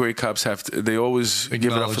that all great cops have. They always give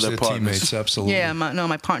it up Acknowledge for their partners. teammates, absolutely. Yeah,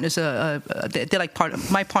 my partners they're like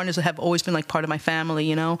my partners have always been like part of my family,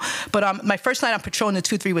 you know. But my first night on patrol in the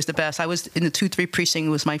 2-3 was the best. I was in the 2-3 precinct.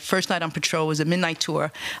 It was my first night on patrol. It was a midnight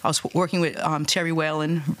tour. I was working with Terry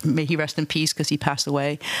Whalen. May he rest in peace because he passed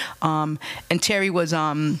away. And Terry was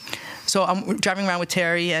so I'm driving around with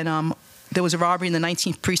Terry and. There was a robbery in the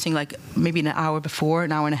 19th precinct, like maybe an hour before,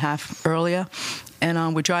 an hour and a half earlier.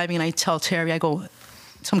 And we're driving, and I tell Terry, I go,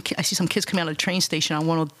 I see some kids coming out of the train station on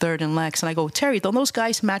 103rd and Lex, and I go, Terry, don't those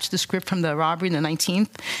guys match the script from the robbery in the 19th?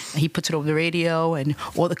 And he puts it over the radio, and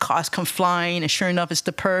all the cars come flying, and sure enough, it's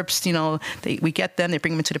the perps. You know, we get them, they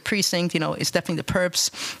bring them into the precinct. You know, it's definitely the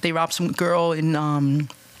perps. They robbed some girl in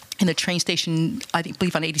the train station, I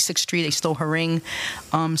believe on 86th Street. They stole her ring.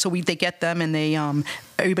 So they get them, and they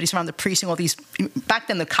everybody's around the precinct. All these back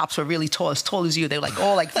then, the cops were really tall as you. They were like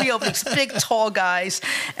all like three of these big tall guys,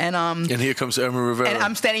 and here comes Irma Rivera. and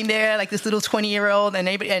I'm standing there like this little 20-year-old,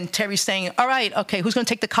 and Terry's saying, "All right, okay, who's going to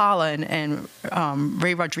take the collar?" And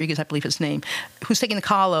Ray Rodriguez, I believe his name, who's taking the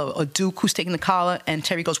collar, or Duke, who's taking the collar? And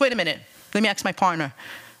Terry goes, "Wait a minute, let me ask my partner."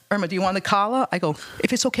 Irma, do you want the collar? I go,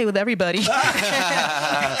 if it's okay with everybody. Because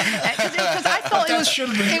I thought it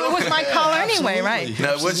was my collar anyway, right?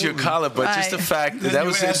 No, it was your collar, but just the fact that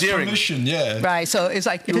was endearing. Permission, yeah. Right, so it's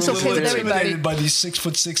like, if it's You were a okay with little everybody. intimidated by these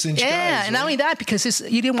 6'6" guys. Yeah, and not only that, because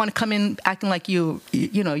you didn't want to come in acting like you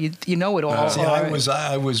know it all. See,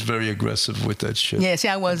 I was very aggressive with that shit. Yeah, see,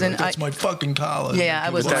 I wasn't. That's my fucking collar. Yeah, I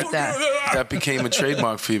was like that. That became a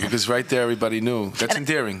trademark for you because right there everybody knew. That's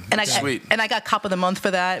endearing. That's sweet. And I got cop of the month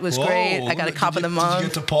for that. It was great. I got a cop of the month. Did you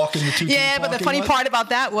get to park in the 2-3 Yeah, but the funny parking lot? part about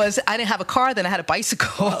that was I didn't have a car, then I had a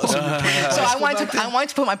bicycle. So I wanted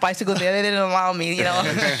to put my bicycle there. They didn't allow me, you know.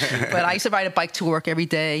 But I used to ride a bike to work every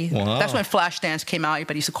day. Wow. That's when Flashdance came out.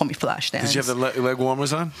 Everybody used to call me Flashdance. Did you have the leg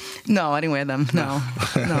warmers on? No, I didn't wear them. No.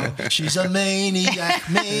 She's a maniac.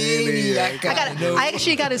 I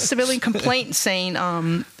actually got a civilian complaint saying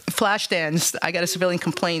Flashdance. I got a civilian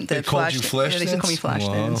complaint that They called you Yeah, they used to call me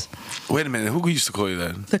Flashdance? Flashdance. Wait a minute. Who used to call you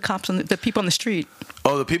that? The cops the people on the street.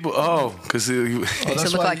 Oh, the people. Oh, because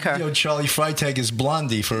That's look why like her. Charlie Freitag is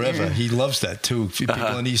Blondie forever. He loves that too.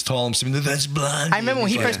 People in East Harlem say, "That's Blondie." I remember when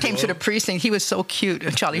he first came to the precinct, he was so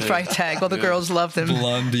cute, Charlie Freitag. All the girls loved him.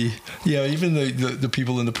 Blondie. Yeah, even the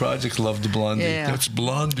people in the projects loved the Blondie. Yeah. That's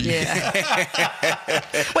Blondie. Yeah.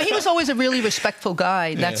 Well, he was always a really respectful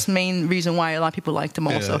guy. That's the main reason why a lot of people liked him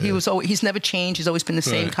also. He's never changed. He's always been the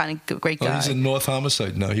same kind of great guy. He's in North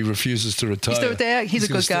Homicide now. He refuses to retire. He's still there. He's a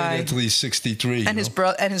gonna good stay guy. there until he's 63. And his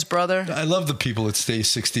his brother. I love the people that stay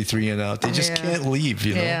 63 and out. They just can't leave,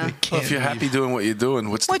 you know. Yeah. They can't Well, if you're happy doing what you're doing,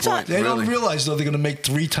 what's the point? They don't realize, though, they're going to make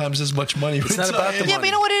 3 times as much money. It's not about the Yeah, money. but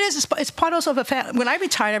you know what it is? It's part also of a family. When I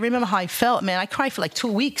retired, I remember how I felt, man. I cried for like 2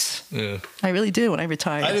 weeks. Yeah. I really do when I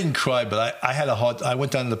retired. I didn't cry, but I had I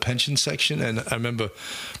went down to the pension section, and I remember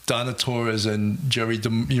Donna Torres and Jerry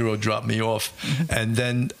DeMuro dropped me off. And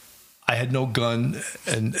then I had no gun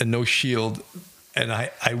and no shield. And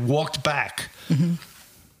I walked back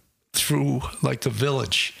through like the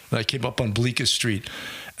village. And I came up on Bleecker Street.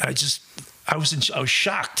 And I was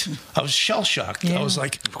shocked. I was shell shocked. Yeah. I was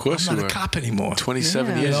like, Of course I'm you not were. a cop anymore.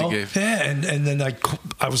 27 Yeah. years You you know? gave. Yeah, and then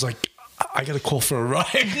I was like, I got to call for a ride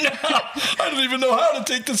now. I don't even know how to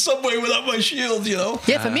take the subway without my shield, you know?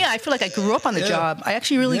 Yeah, for me, I feel like I grew up on the job. I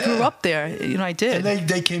actually really grew up there. You know, I did. And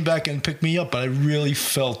they came back and picked me up, and I really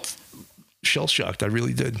felt shell-shocked. I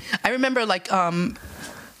really did. I remember like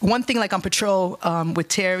one thing like on patrol with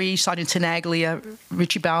Terry, Sergeant Tenaglia,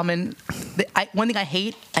 Richie Bauman. One thing I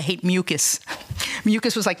hate mucus.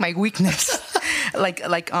 Mucus was like my weakness. like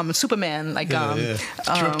Superman, like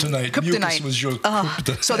Kryptonite. Mucus was your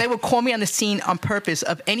kryptonite. So they would call me on the scene on purpose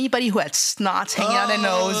of anybody who had snots hanging out their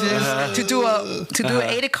noses to do an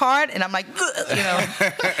ADA card, and I'm like, you know,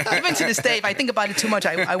 even to this day, if I think about it too much,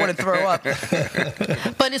 I want to throw up.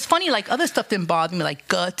 But it's funny, like other stuff didn't bother me, like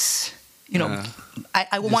guts. You know,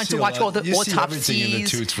 I wanted to watch all the you see everything in the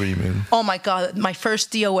autopsies. toots for you, man. Oh my God, my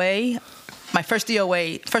first DOA,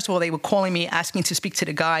 first of all, they were calling me, asking to speak to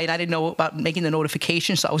the guy, and I didn't know about making the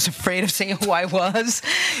notification, so I was afraid of saying who I was.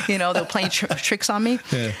 You know, they were playing tricks on me,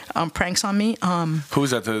 pranks on me. Who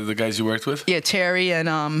was that? The guys you worked with? Yeah, Terry and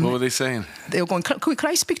What were they saying? they were going, could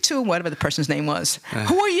I speak to whatever the person's name was?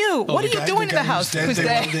 Who are you? What are you doing in the house? Who's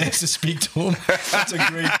dead? They wanted to speak to him. That's a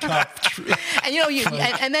great cop. And you know,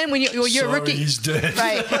 and then when you're a Sorry, rookie, he's dead.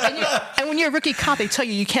 right? And when you're a rookie cop, they tell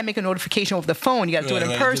you can't make a notification over the phone. You got to do it in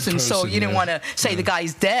Right, person. So you didn't yeah. want to say the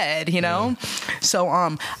guy's dead, you know. So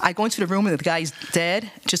I go into the room and the guy's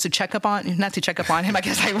dead, just to check up on, not to check up on him. I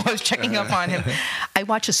guess I was checking up on him. I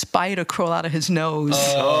watch a spider crawl out of his nose.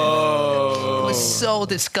 Oh. It was so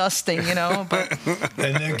disgusting, you know. But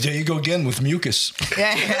And there you go again with mucus.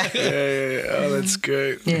 yeah, Yeah. Oh, that's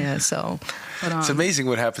great. yeah. So. But, It's amazing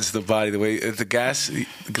what happens to the body. The way the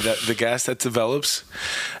gas that develops,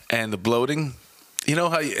 and the bloating. You know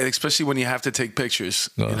how, especially when you have to take pictures.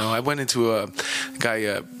 You know, I went into a guy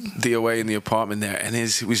DOA in the apartment there, and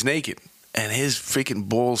he was naked. And his freaking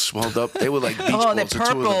balls swelled up. They were like beach balls. oh, they're the two of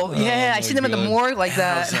them. purple. Yeah, I see them in the God. morgue like And I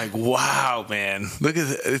that. was like, wow, man. Look at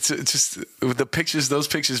it. It's just with the pictures, those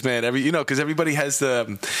pictures, man. Because everybody has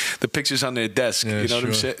the pictures on their desk. Yeah, you know what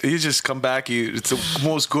I'm sure. saying? You just come back. It's the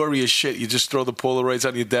most goriest shit. You just throw the Polaroids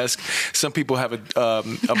on your desk. Some people have a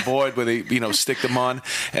board where they stick them on.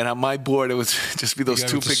 And on my board, it would just be those The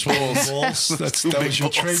guy two with the big swollen balls. balls. That Two was big your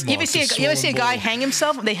balls. trademark. You ever see a guy hang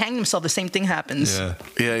himself? They hang themselves. The same thing happens. Yeah.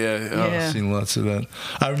 Yeah. Oh. Yeah. I've seen lots of that.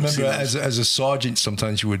 I remember seen those. as a sergeant,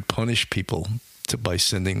 sometimes you would punish people by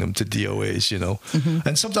sending them to DOAs, you know.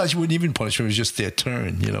 And sometimes you wouldn't even punish them. It was just their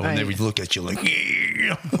turn, you know, and they Right. would look at you like,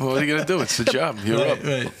 Well, what are you going to do? It's the job. You're up.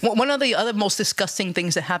 right. One of the other most disgusting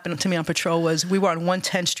things that happened to me on patrol was we were on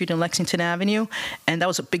 110th Street and Lexington Avenue, and that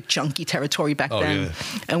was a big junkie territory back Oh, then. yeah.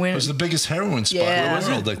 And It was the biggest heroin spot Yeah. in the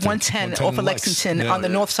world, I think. 110 off of Lex. Lexington on the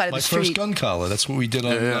north side of My the first street. gun collar. That's what we did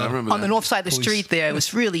on, Yeah, I remember On the that. north side of the Police. street there. It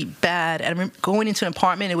was really bad. And I remember going into an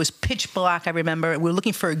apartment. It was pitch black, I remember. We were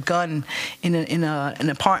looking for a gun in an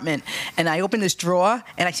apartment. And I opened this drawer,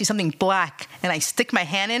 and I see something black. And I stick my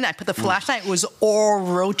hand in. I put the flashlight. It was all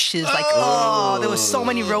roaches. Like, there was so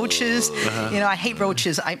many roaches. You know, I hate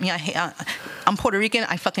roaches. I mean, I'm Puerto Rican.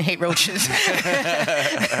 I fucking hate roaches.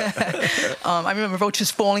 I remember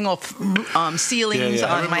roaches falling off ceilings I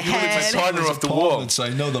on remember my you looked at head. my partner off the wall. Apartments, I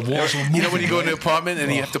know the walls were moving. You know when you go in an apartment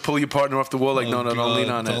and you have to pull your partner off the wall, like, no, don't God, lean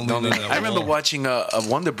on it. don't Don't lean lean on on that I remember wall. watching a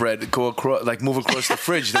Wonder Bread go across, like move across the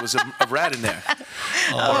fridge. There was a rat in there, or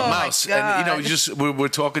Oh, a my mouse. And God. you just we're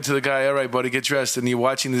talking to the guy. All right, buddy, get dressed. And you're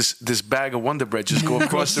watching this bag of Wonder Bread just go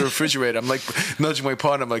across the refrigerator. I'm like nudging my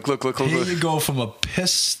partner. I'm like, look. Here you go from a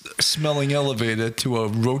piss-smelling elevator to a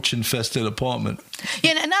roach-infested apartment.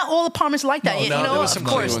 Yeah, and not all apartments like that. No, you there know, were of some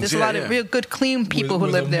course, clean there's ones. a lot Yeah, of yeah. real good, clean people with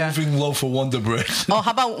who live a there. moving loaf of Wonder Bread. Oh,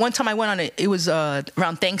 how about one time I went on it? It was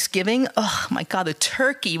around Thanksgiving. Oh my God, the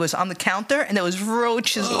turkey was on the counter, and there was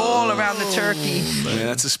roaches all around the turkey. Man,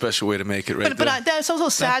 that's a special way to make it, right But that's also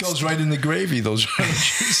sad. That goes right in the gravy, those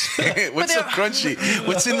roaches. there. What's so they're- crunchy?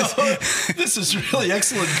 What's in this? This is really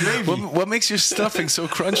excellent gravy. What makes your stuffing so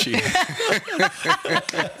crunchy?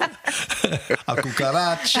 A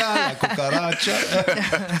cucaracha, la cucaracha.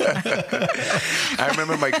 I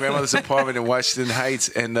remember my grandmother's apartment in Washington Heights,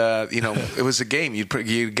 and it was a game.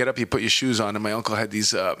 You'd get up, you put your shoes on, and my uncle had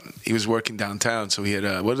these. He was working downtown, so he had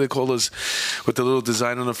what do they call those, with the little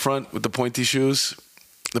design on the front with the pointy shoes,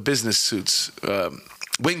 the business suits.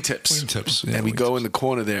 Wingtips. Wingtips. Yeah, and we go in the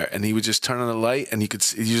corner there, and he would just turn on the light, and you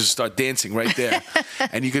just start dancing right there,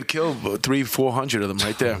 and you could kill 300-400 of them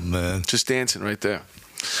right there. Oh, man. Just dancing right there.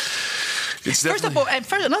 It's First of all,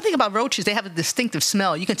 another thing about roaches, they have a distinctive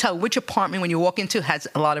smell. You can tell which apartment when you walk into has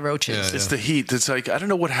a lot of roaches. Yeah, It's the heat. It's like, I don't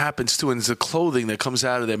know what happens to it. It's the clothing that comes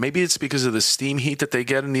out of there. Maybe it's because of the steam heat that they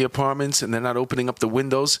get in the apartments, and they're not opening up the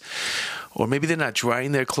windows. Or maybe they're not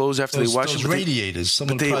drying their clothes after they wash those them. radiators.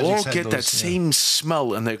 But they all get that same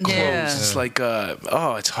smell in their clothes. Yeah. It's like,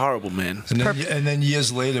 it's horrible, man. And then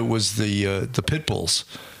years later was the pit bulls.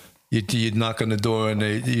 You'd knock on the door and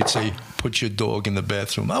you'd say, "Put your dog in the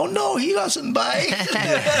bathroom." "Oh no, he doesn't bite.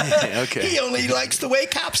 Okay. He only likes the way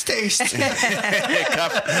cops taste."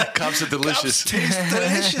 Cops are delicious. Cops taste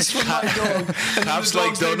delicious for my dog. And Cops the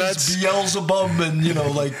like dog's name is donuts. Beelzebub,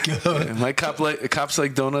 and My cops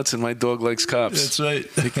like donuts, and my dog likes cops. That's right.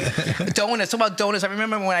 Donuts. About donuts. I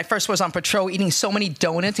remember when I first was on patrol eating so many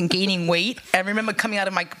donuts and gaining weight. I remember coming out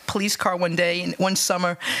of my police car one day, one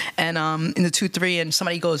summer, and in the 2-3, and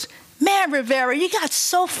somebody goes, "Man, Rivera, you got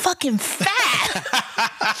so fucking fat."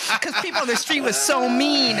 Because people on the street was so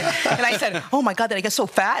mean. And I said, "Oh my God, did I get so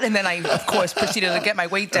fat?" And then I, of course, proceeded to get my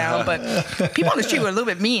weight down. But people on the street were a little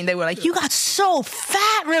bit mean. They were like, "You got so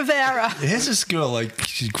fat, Rivera." Here's this girl,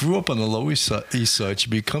 she grew up on the Lower East Side. She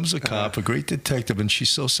becomes a cop, a great detective, and she's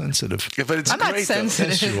so sensitive. Yeah, but it's I'm great, not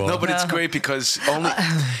sensitive. Yes, you are. No, but it's great because only,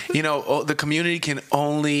 the community can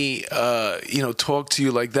only, talk to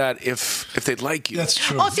you like that if they'd like you. That's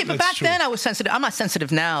true. Oh, see, but That's back true. then I was sensitive. I'm not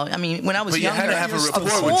sensitive now. I mean, when I was But you younger, had to have a of rapport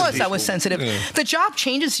with the course I people. was sensitive. Yeah. The job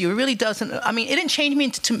changes you. It really doesn't. I mean, it didn't change me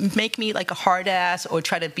to make me like a hard ass or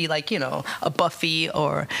try to be like, a Buffy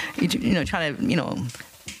or, trying to,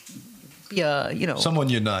 be a, Someone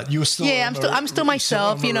you're not. You're still. Yeah, I'm still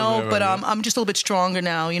myself, but I'm just a little bit stronger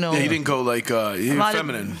now, Yeah, you didn't go like you're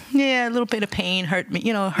feminine. Yeah, a little bit of pain hurt me.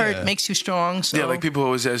 Hurt makes you strong. So. Yeah, like people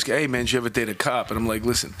always ask, "Hey, man, did you ever date a cop?" And I'm like,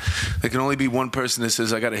 "Listen, there can only be one person that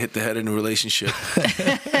says I got to hit the head in a relationship."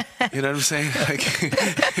 You know what I'm saying? Like,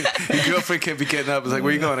 your girlfriend can't be getting up. It's like,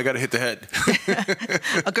 "Where you going?" "I got to hit the head."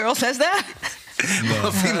 A girl says that? No.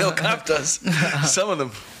 A female cop does. Some of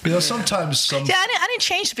them. Sometimes Yeah, I didn't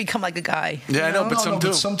change to become like a guy. Yeah, I know, but some do.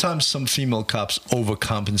 But sometimes some female cops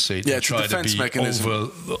overcompensate. Yeah, and it's a try to defense be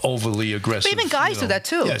mechanism. overly aggressive. But even guys do that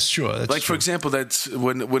too. Yes, sure. That's Like, for true. example, that's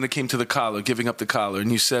when it came to the collar, giving up the collar,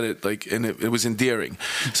 and you said it and it was endearing.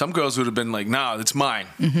 Some girls would have been like, "Nah, it's mine."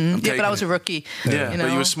 Yeah, but I was a rookie. Yeah,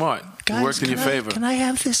 but you were smart. It worked in your favor. Can I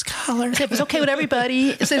have this collar? It was okay with everybody.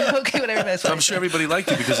 It's okay with everybody. So I'm sure everybody liked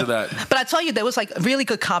you because of that. But I tell you, there was like really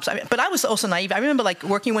good cops. But I was also naive. I remember like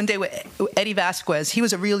working one day with Eddie Vasquez. He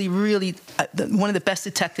was a really, really one of the best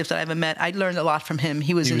detectives that I ever met. I learned a lot from him.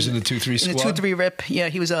 He was in the 2-3 squad? In the 2-3 RIP. Yeah,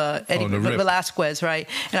 he was Eddie Velasquez, right?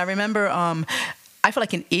 And I remember. I felt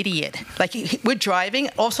like an idiot. Like we're driving,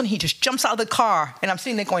 all of a sudden he just jumps out of the car, and I'm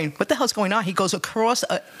sitting there going, "What the hell's going on?" He goes across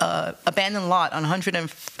a abandoned lot on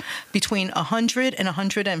between 100 and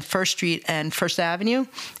 101st Street and First Avenue,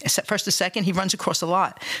 First to Second. He runs across the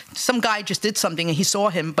lot. Some guy just did something, and he saw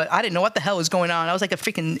him, but I didn't know what the hell was going on. I was like a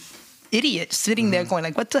freaking idiot sitting there going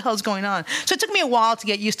like, "What the hell's going on?" So it took me a while to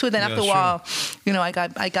get used to it. Then after a while, I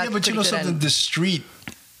got. Yeah, but you know something, the street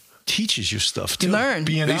teaches you stuff too. You learn.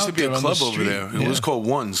 There used to be a club over there. It Yeah. was called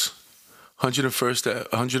Ones.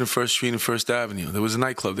 101st Street and First Avenue. There was a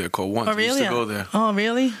nightclub there called Ones. Oh, really? We used to go there. Oh,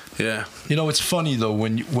 really? Yeah. It's funny though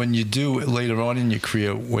when you do later on in your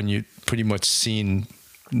career, when you pretty much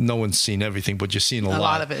no one's seen everything, but you're seeing a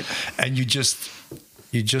lot of it, and you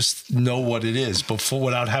just know what it is before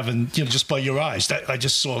without having, just by your eyes. I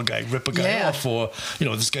just saw a guy rip a guy off, or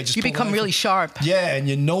this guy just. You become really sharp. Yeah, and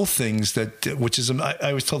you know things which is. I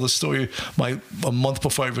always tell the story. A month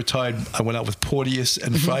before I retired, I went out with Porteous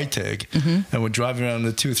and Freitag, and we're driving around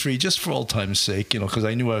the 2-3 just for old time's sake, because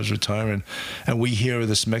I knew I was retiring, and we hear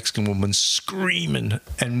this Mexican woman screaming,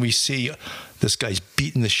 and we see this guy's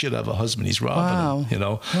beating the shit out of her husband. He's robbing him,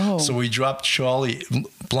 Wow. Oh. So we dropped Charlie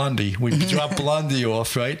Blondie. We drop Blondie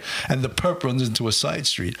off, right? And the perp runs into a side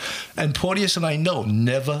street. And Porteous and I know,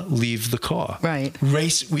 never leave the car. Right.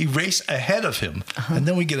 We race ahead of him. And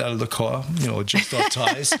then we get out of the car, adjust our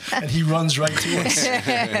ties, and he runs right to us.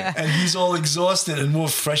 And he's all exhausted and more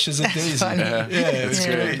fresh as a daisy. Yeah, it's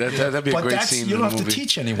great. That'd be a great scene. You in don't the have movie. to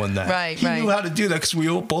teach anyone that. Right, he right. knew how to do that because we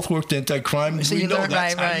both worked anti-crime. So we you know learn-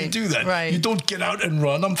 that's right, how you right, do that. right. You don't get out and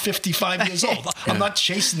run. I'm 55 years old. I'm not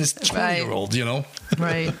chasing this 20-year-old,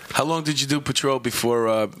 Right. How long did you do patrol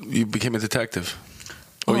before you became a detective?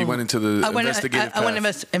 Or you went into the investigative path? I went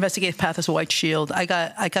investigative path as a White Shield. I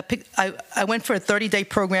got picked. I went for a 30-day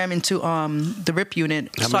program into the RIP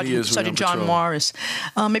unit. How many years were you Sergeant on John patrol? Morris.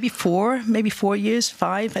 Maybe 4 years,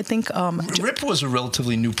 5, I think. RIP was a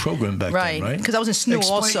relatively new program back then, right? Because I was in SNU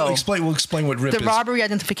also. We'll explain what RIP is. The robbery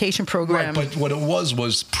identification program. Right, but what it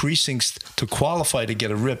was precincts, to qualify to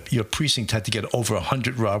get a RIP, your precinct had to get over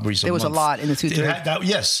 100 robberies a month. There was a lot in the 2-3.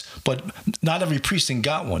 Yes, but not every precinct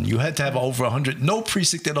got one. You had to have over 100. No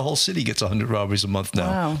precinct in the whole city gets 100 robberies a month now.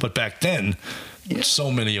 Wow. But back then,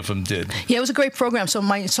 so many of them did. Yeah, it was a great program. So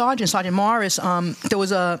my Sergeant Morris, there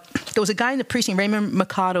was a guy in the precinct, Raymond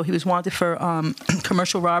Mercado. He was wanted for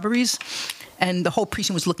commercial robberies. And the whole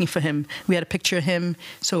precinct was looking for him. We had a picture of him,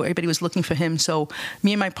 so everybody was looking for him. So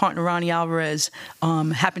me and my partner, Ronnie Alvarez,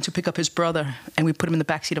 happened to pick up his brother, and we put him in the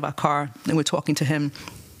backseat of our car, and we're talking to him.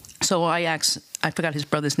 So I asked, I forgot his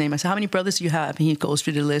brother's name. I said, how many brothers do you have? And he goes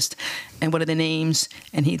through the list, and what are the names?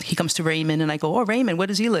 And he comes to Raymond, and I go, oh, Raymond, where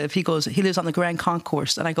does he live? He goes, he lives on the Grand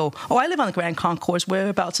Concourse. And I go, oh, I live on the Grand Concourse.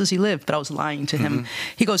 Whereabouts does he live? But I was lying to him.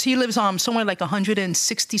 He goes, he lives somewhere like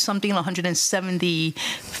 160-something,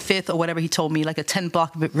 175th or whatever he told me, like a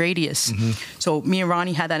 10-block radius. So me and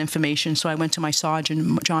Ronnie had that information. So I went to my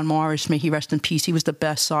sergeant, John Morris, may he rest in peace. He was the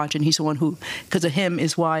best sergeant. He's the one who, because of him,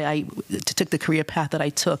 is why I took the career path that I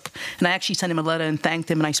took. And I actually sent him a letter and thanked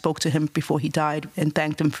him, and I spoke to him before he died and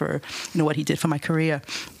thanked him for what he did for my career.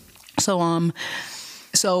 So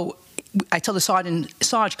I tell the sergeant,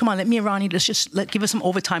 Sarge, come on, let me and Ronnie, give us some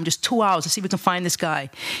overtime, just 2 hours to see if we can find this guy.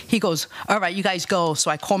 He goes, all right, you guys go.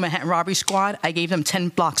 So I called Manhattan Robbery Squad. I gave them 10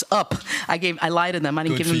 blocks up. I lied to them. I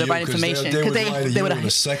didn't give them the right information. They would lie to you in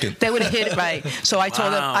a second. They would have hit it right. So I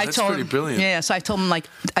told them. That's pretty brilliant. Yeah. So I told them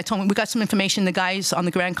we got some information. The guys on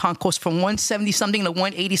the Grand Concourse from 170 something to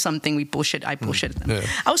 180 something. I bullshitted them. Yeah.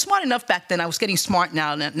 I was smart enough back then. I was getting smart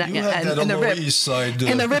now. You had that on the RIP. East side.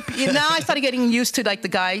 In the RIP. Now I started getting used to the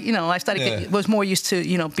guy. Was more used to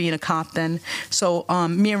being a cop then. So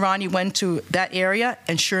me and Ronnie went to that area,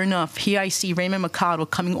 and sure enough, here I see Raymond Mercado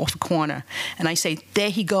coming off a corner, and I say, there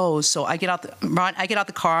he goes. So I get out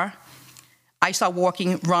the car. I start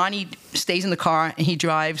walking. Ronnie stays in the car, and he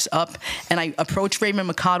drives up. And I approach Raymond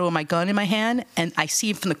Mercado with my gun in my hand, and I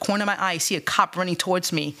see from the corner of my eye, I see a cop running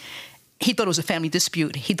towards me. He thought it was a family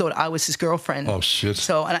dispute. He thought I was his girlfriend. Oh shit!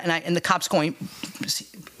 So and the cop's going,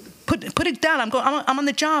 Put it down. I'm on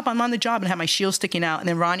the job. I'm on the job, and have my shield sticking out. And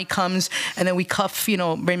then Ronnie comes, and then we cuff,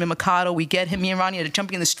 Raymond Mercado. We get him. Me and Ronnie are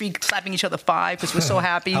jumping in the street, slapping each other 5 because we're so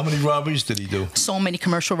happy. How many robberies did he do? So many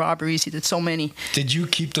commercial robberies. He did so many. Did you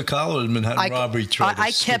keep the collar in Manhattan Robbery?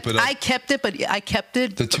 I kept it, but I kept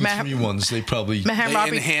it. The 2-3 ones, they probably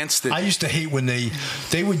enhanced it. I used to hate when they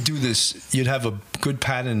would do this. You'd have a good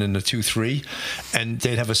pattern in the 2-3, and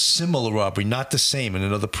they'd have a similar robbery, not the same, in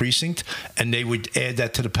another precinct, and they would add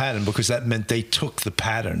that to the pattern because that meant they took the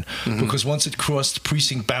pattern. Because once it crossed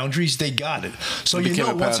precinct boundaries, they got it. So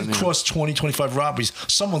once it crossed 20, 25 robberies,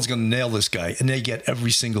 someone's going to nail this guy, and they get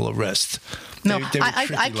every single arrest. No,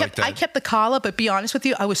 I kept the collar, but be honest with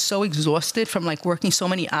you, I was so exhausted from working so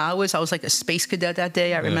many hours. I was like a space cadet that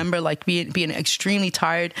day. I remember being extremely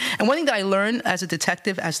tired. And one thing that I learned as a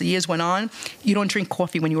detective as the years went on, you don't drink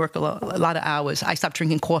coffee when you work a lot of hours. I stopped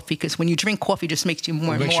drinking coffee because when you drink coffee, it just makes you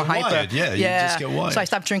more and more hyper. Wired. Yeah, you just get wired. So I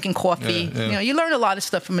stopped drinking coffee. Yeah. You learn a lot of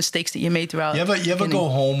stuff from mistakes that you made throughout. You ever go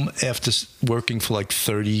home after working for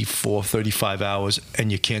 34, 35 hours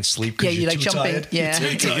and you can't sleep because you're too tired? Yeah,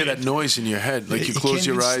 you can hear that noise in your head. You close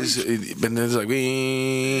your eyes, and then it's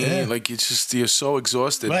you're so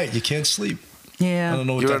exhausted. Right, you can't sleep. Yeah, I don't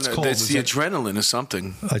know what that's called. It's the adrenaline or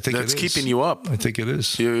something. I think that's keeping you up. I think it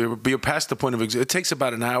is. You're past the point of it takes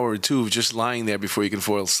about an hour or two of just lying there before you can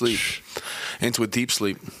fall asleep into a deep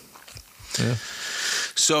sleep. Yeah.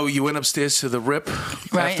 So you went upstairs to the RIP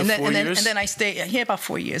right, after 4 years? And then I stayed here about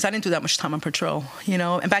 4 years. I didn't do that much time on patrol,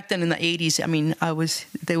 And back then in the 80s,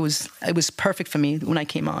 it was perfect for me when I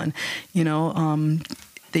came on, So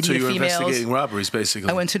you were investigating robberies, basically.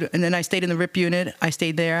 I went and then I stayed in the RIP unit. I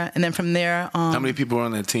stayed there, and then from there. How many people were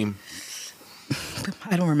on that team?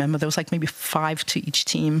 I don't remember. There was like maybe 5 to each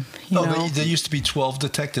team. You know? There used to be 12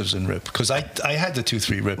 detectives in RIP because I had the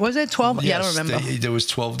 2-3 RIP. Was it 12? Yes, Yeah, I don't remember. There was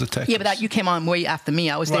 12 detectives. Yeah, but you came on way after me.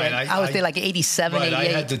 I was there. I was there like 87, right, 88. I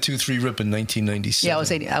had the 2-3 RIP in 1997. Yeah, I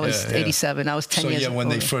was 87. I was 10 years. So yeah, when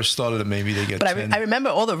they first started it, maybe they get. But 10. I remember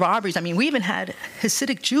all the robberies. I mean, we even had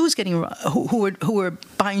Hasidic Jews getting who were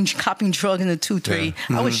copying drugs in the 2-3.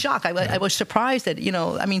 Yeah. I was shocked. I was surprised that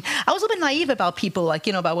I mean, I was a little bit naive about people, like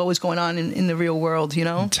about what was going on in the real world.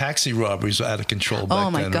 Taxi robberies were out of control back then.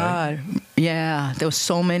 Oh my God! Right? Yeah, there was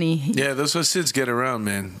so many. Yeah, those Hasids get around,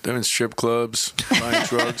 man. They're in strip clubs, buying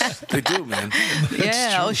drugs. They do, man.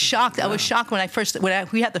 Yeah, I was shocked. Yeah. I was shocked when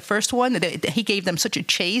we had the first one. He gave them such a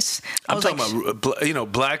chase. I'm talking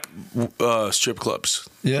about black strip clubs.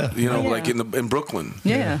 Yeah, like in Brooklyn.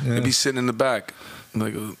 Yeah. They'd be sitting in the back. I'm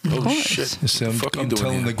like, oh shit! I'm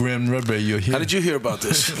telling the Grand Rebbe you're here. How did you hear about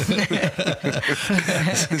this?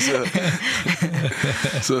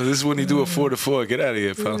 So this is when you do a 4-4. Get out of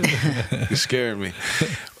here, pal. You're scaring me.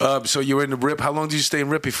 So you were in the RIP. How long did you stay in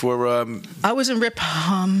RIP before? I was in RIP.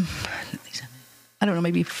 I don't know,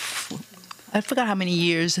 maybe. I forgot how many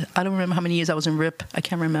years. I don't remember how many years I was in RIP. I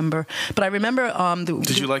can't remember. But I remember.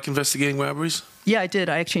 Did you like investigating robberies? Yeah, I did.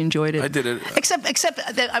 I actually enjoyed it. I did it. Except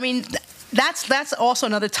that, I mean, that's also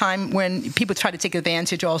another time when people try to take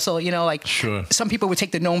advantage. Also, like sure. Some people would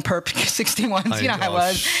take the known perp 61s. You know how it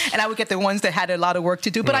was, and I would get the ones that had a lot of work to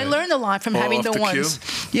do. But I learned a lot from having the ones.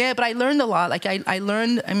 Yeah, but I learned a lot. Like I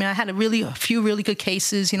learned. I mean, I had a few really good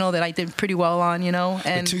cases. That I did pretty well on.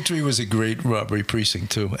 And the 2-3 was a great robbery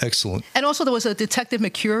precinct too. Excellent. And also there was a Detective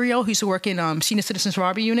Mercurio who used to work in Senior Citizens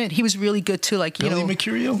Robbery Unit. He was really good too. Like Billy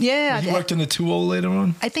Mercurio. Yeah, he worked in the 2-0 later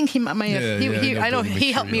on. I think he might have. I know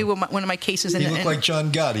he helped me with one of my cases. He looked like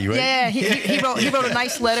John Gotti, right? Yeah, he wrote a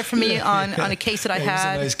nice letter for me on a case that I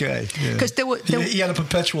had. He was a nice guy. Because he had a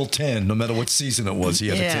perpetual 10, no matter what season it was. He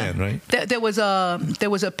had a 10, right? There was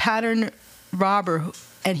a pattern robber,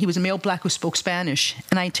 and he was a male black who spoke Spanish.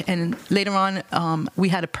 And later on, we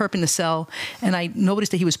had a perp in the cell, and I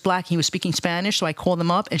noticed that he was black. And he was speaking Spanish, so I called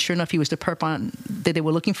him up, and sure enough, he was the perp that they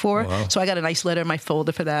were looking for. Wow. So I got a nice letter in my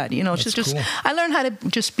folder for that. It's just cool. I learned how to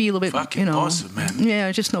just be a little bit, fucking awesome, man.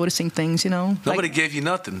 Yeah, just noticing things. Nobody gave you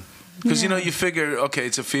nothing because you figure, okay,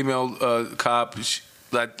 it's a female cop.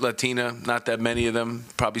 Latina, not that many of them,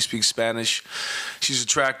 probably speak Spanish. She's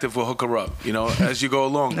attractive, we'll hook her up, as you go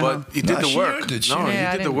along. But you did the work. Did she? No,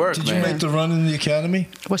 Yeah, you did the work, Did man. you make the run in the academy?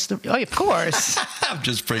 Oh, of course. I'm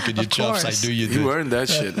just breaking your Of chops. course. I knew you did. You earned that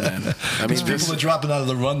shit, man. I mean, People are dropping out of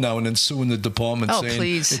the run now and then suing the department saying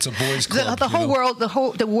please. it's a boys' club. The whole world,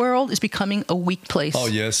 the world is becoming a weak place. Oh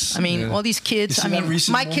yes. I mean, all these kids. You see that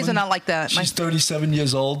recent my kids are woman? not like that. She's 37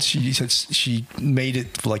 years old. She said she made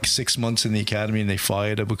it for like 6 months in the academy, and they fired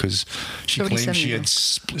her because she claimed she had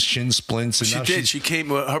shin splints. And she now did. She came.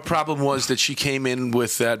 Her problem was that she came in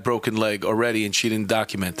with that broken leg already, and she didn't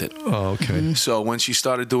document it. Oh, okay. Mm-hmm. So when she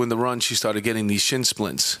started doing the run, she started getting these shin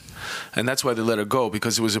splints, and that's why they let her go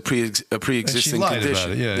because it was a pre-existing lied about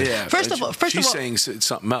condition. it, yeah. First of all, she's saying it's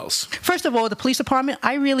something else. First of all, the police department,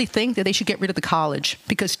 I really think that they should get rid of the college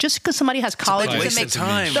because just because somebody has college waste of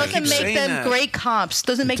time. I keep doesn't make saying them that. great cops.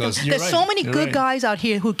 Doesn't make them. You're There's right. so many You're good right. guys out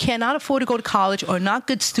here who cannot afford to go to college or not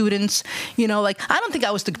good students. Like I don't think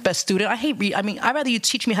I was the best student. I hate read. I mean, I'd rather you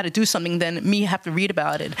teach me how to do something than me have to read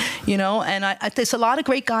about it. And there's a lot of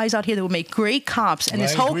great guys out here that would make great cops. And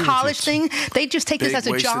this I whole agree with college you. thing, they just take this Big as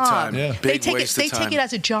a waste of job. time. Yeah. They Big take waste it. of They take time. it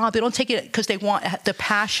as a job. They don't take it because they want the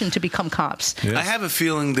passion to become cops. Yes. I have a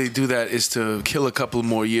feeling they do that is to kill a couple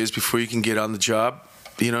more years before you can get on the job.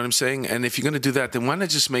 You know what I'm saying? And if you're going to do that, then why not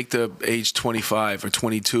just make the age 25 or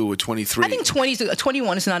 22 or 23? I think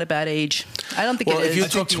 21 is not a bad age. I don't think Well, it if is. you're I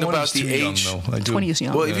think talking 20 about is the too young, age- though. I do. 20 is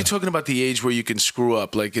young. Well, if you're talking about the age where you can screw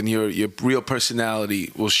up, like, and your real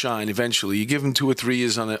personality will shine eventually, you give them 2 or 3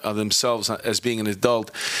 years on themselves as being an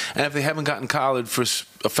adult, and if they haven't gotten collared for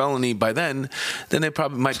a felony by then they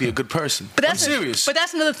probably might be a good person. But I'm that's serious. But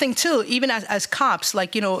that's another thing too. Even as cops,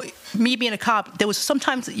 like me being a cop, there was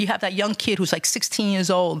sometimes you have that young kid who's like 16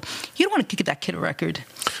 years old. You don't want to give that kid a record.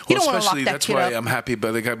 You don't want to lock especially that that's kid why up. I'm happy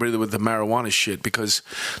but they got rid of the marijuana shit because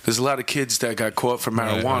there's a lot of kids that got caught for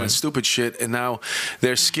marijuana Right. and stupid shit, and now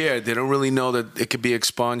they're scared. They don't really know that it could be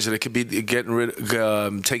expunged, that it could be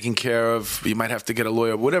taken care of. You might have to get a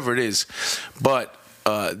lawyer, whatever it is, but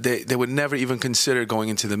they would never even consider going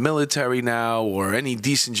into the military now or any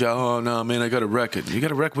decent job. Oh no, man, I got a record. You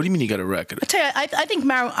got a record? What do you mean you got a record? I tell you,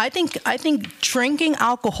 I think drinking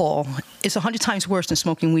alcohol is 100 times worse than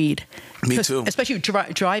smoking weed. Me too. Especially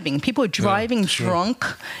driving. People are driving drunk.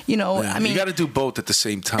 You know, Yeah, I mean, you got to do both at the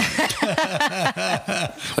same time.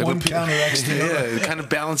 One counteracts the other. Yeah, it kind of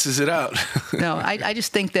balances it out. no, I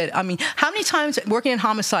just think that, I mean, how many times working in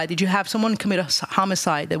homicide did you have someone commit a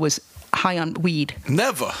homicide that was high on weed?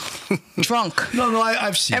 Never. Drunk. No,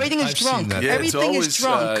 I've seen Everything it. is I've drunk. seen that. Yeah, Everything it's is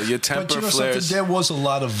always drunk. your But temper you know flares. something? There was a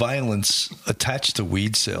lot of violence attached to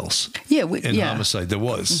weed sales. Yeah, in homicide. There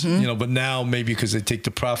was, you know, but now maybe because they take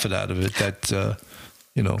the profit out of it, that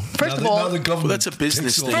you know. First of all, now the government. Well, that's a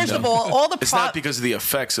business takes thing. all First the- of all the It's not because of the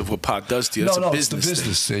effects of what pot does to you. It's a it's business the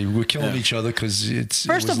business thing. We're killing each other because it's.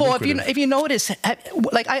 First of all, if you notice,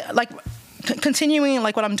 continuing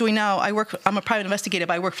like what I'm doing now, I'm a private investigator,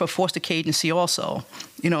 but I work for a foster care agency also.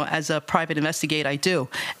 You know, as a private investigator, I do.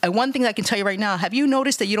 And one thing that I can tell you right now, have you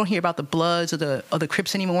noticed that you don't hear about the Bloods or the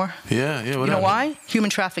Crips anymore? Yeah. You know why? Human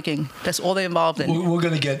trafficking. That's all they're involved in. We're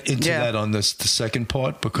going to get into Yeah. that on the second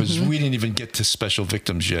part because we didn't even get to special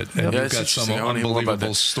victims yet, and we've it's got some interesting. I wanna hear more about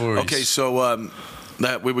unbelievable that. stories. Okay, so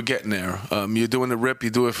that we were getting there. You're doing the RIP.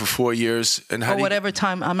 You do it for 4 years, and how Or do you, whatever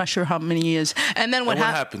time, I'm not sure how many years. And then what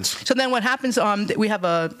happens? So then what happens, we have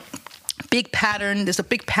a big pattern. There's a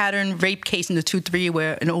big pattern rape case in the 2-3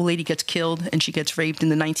 where an old lady gets killed and she gets raped in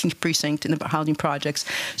the 19th precinct in the housing projects.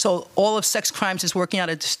 So all of sex crimes is working out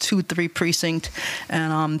at this 2-3 precinct,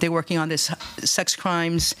 and they're working on this sex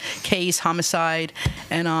crimes case, homicide.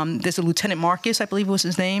 And there's a Lieutenant Marcus, I believe was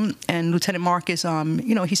his name. And Lieutenant Marcus,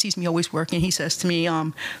 you know, he sees me always working. He says to me,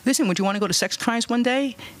 listen, would you want to go to sex crimes one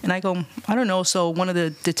day? And I go, I don't know. So one of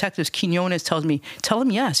the detectives, Quinones, tells me, tell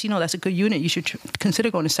him yes. You know, that's a good unit. You should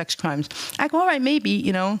consider going to sex crimes. I go, all right, maybe,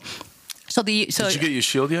 you know. So did you get your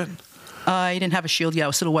shield yet? I didn't have a shield yet. I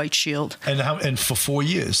was still a white shield. And for 4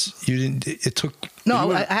 years, you didn't. It took.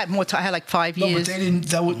 No, I had more time. I had like 5 No, years. but they didn't.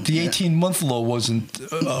 The 18-month law wasn't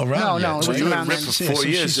around. No, yet. it So wasn't you were around ripped then. for Yeah, 4 so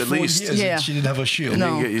years she's at 4 least. years, Yeah. and she didn't have a shield.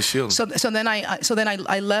 No. You get your shield. So then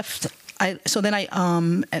I left. So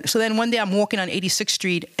then one day I'm walking on 86th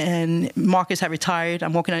Street and Marcus had retired.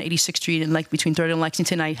 I'm walking on 86th Street and like between 3rd and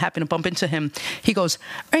Lexington. I happen to bump into him. He goes,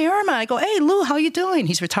 "Hey, Irma." I go, "Hey, Lou, how you doing?"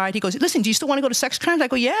 He's retired. He goes, "Listen, do you still want to go to sex crimes?" I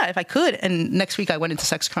go, "Yeah, if I could." And next week I went into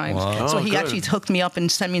sex crimes. Wow. So Oh, he good. actually hooked me up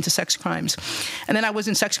and sent me into sex crimes. And then I was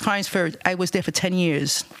in sex crimes I was there for 10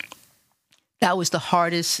 years. That was the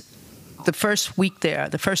hardest. The first week there,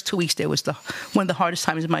 the first 2 weeks there was one of the hardest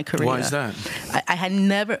times in my career. Why is that? I had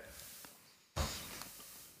never.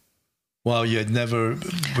 Well, you had never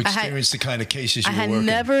experienced the kind of cases you I were had working.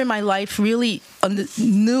 never in my life really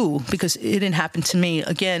knew, because it didn't happen to me.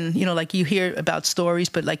 Again, you know, like you hear about stories,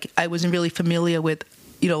 but like I wasn't really familiar with,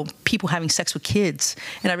 you know, people having sex with kids.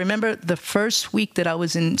 And I remember the first week that I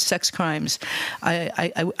was in sex crimes,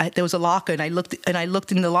 there was a locker, and I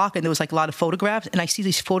looked in the locker, and there was like a lot of photographs, and I see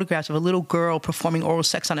these photographs of a little girl performing oral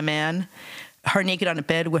sex on a man, her naked on a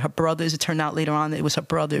bed with her brothers. It turned out later on that it was her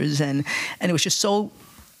brothers, and it was just so,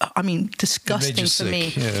 I mean, disgusting for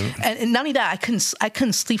me. Yeah. And not only that, I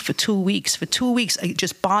couldn't sleep for 2 weeks. For 2 weeks, it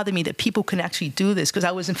just bothered me that people can actually do this, because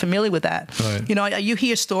I wasn't familiar with that. Right. You know, you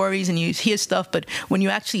hear stories and you hear stuff, but when you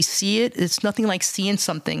actually see it, it's nothing like seeing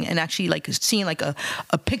something and actually like seeing like a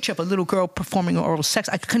picture of a little girl performing oral sex.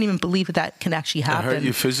 I couldn't even believe that can actually happen. It hurt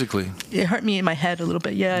you physically. It hurt me in my head a little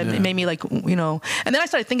bit. Yeah, it made me like, you know. And then I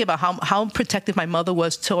started thinking about how protective my mother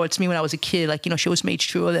was towards me when I was a kid. Like, you know, she always made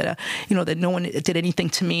sure that, you know, that no one did anything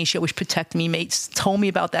to me. She always protected me. Mates told me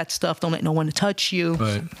about that stuff. Don't let no one touch you.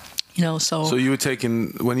 Right. You know, so you were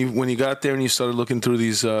taking when you got there and you started looking through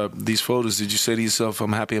these photos. Did you say to yourself,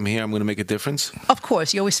 "I'm happy I'm here. I'm going to make a difference"? of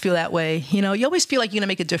course, you always feel that way. You know, you always feel like you're going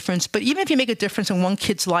to make a difference. But even if you make a difference in one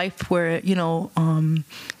kid's life where, you know,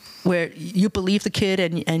 where you believe the kid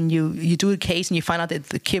and you do a case and you find out that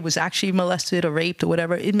the kid was actually molested or raped or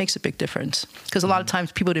whatever, it makes a big difference. Because a lot of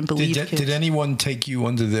times people didn't believe kids. Did anyone take you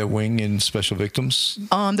under their wing in Special Victims?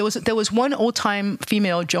 There was one old-time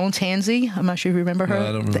female, Joan Tansey. I'm not sure if you remember her. No,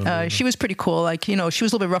 I don't remember. She was pretty cool. Like, you know, she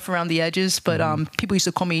was a little bit rough around the edges, but people used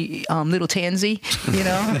to call me Little Tansey, you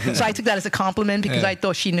know. So I took that as a compliment because I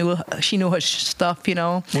thought she knew her stuff, you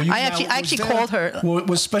know. I actually called her.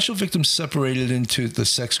 Was Special Victims separated into the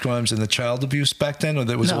sex crimes and the child abuse back then, or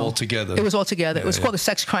that was all together? It was all together. It was called the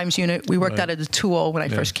Sex Crimes Unit. We worked out of the 2-0 when I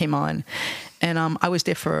first came on, and I was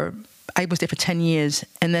there for 10 years,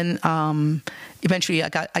 and then eventually I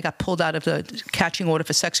got pulled out of the catching order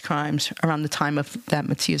for sex crimes around the time of that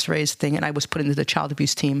Matthias Reyes thing, and I was put into the child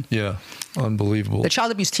abuse team. Yeah, unbelievable. The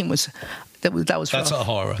child abuse team was that was rough. That's a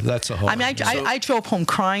horror. That's a horror. I mean, I drove home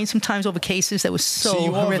crying sometimes over cases that was so See,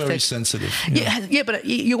 you horrific. are very sensitive. Yeah, but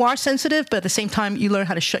you are sensitive, but at the same time, you learn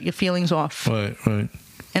how to shut your feelings off. Right, right.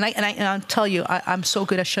 And I'll tell you, I'm so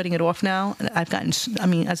good at shutting it off now. I've gotten, I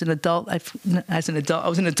mean, as an adult, I was an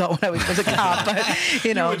adult when I was a cop, but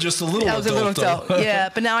you know, you were just a little I was a little adult. yeah.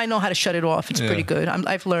 But now I know how to shut it off. It's pretty good.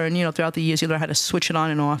 I've learned, you know, throughout the years, you learn how to switch it on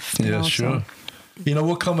and off. Yeah, know, sure. So. You know,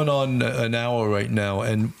 we're coming on an hour right now,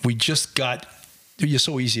 and we just got. You're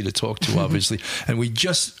so easy to talk to, obviously, and we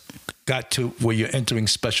just got to where you're entering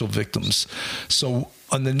special victims. So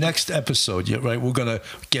on the next episode, right, we're going to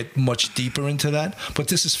get much deeper into that. But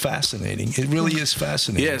this is fascinating. It really is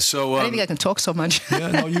fascinating. Yeah. So I don't think I can talk so much.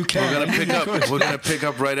 Yeah, no, you can. We're gonna pick up. We're gonna pick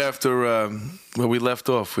up right after where we left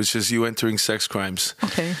off, which is you entering sex crimes.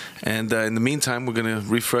 Okay. And in the meantime, we're gonna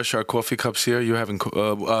refresh our coffee cups here. You're having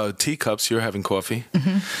tea cups. You're having coffee.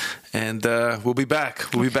 Mm-hmm. And we'll be back.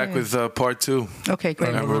 We'll be back with part 2. Okay,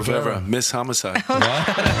 great. Irma Rivera, Miss Homicide.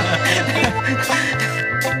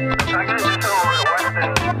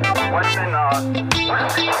 Western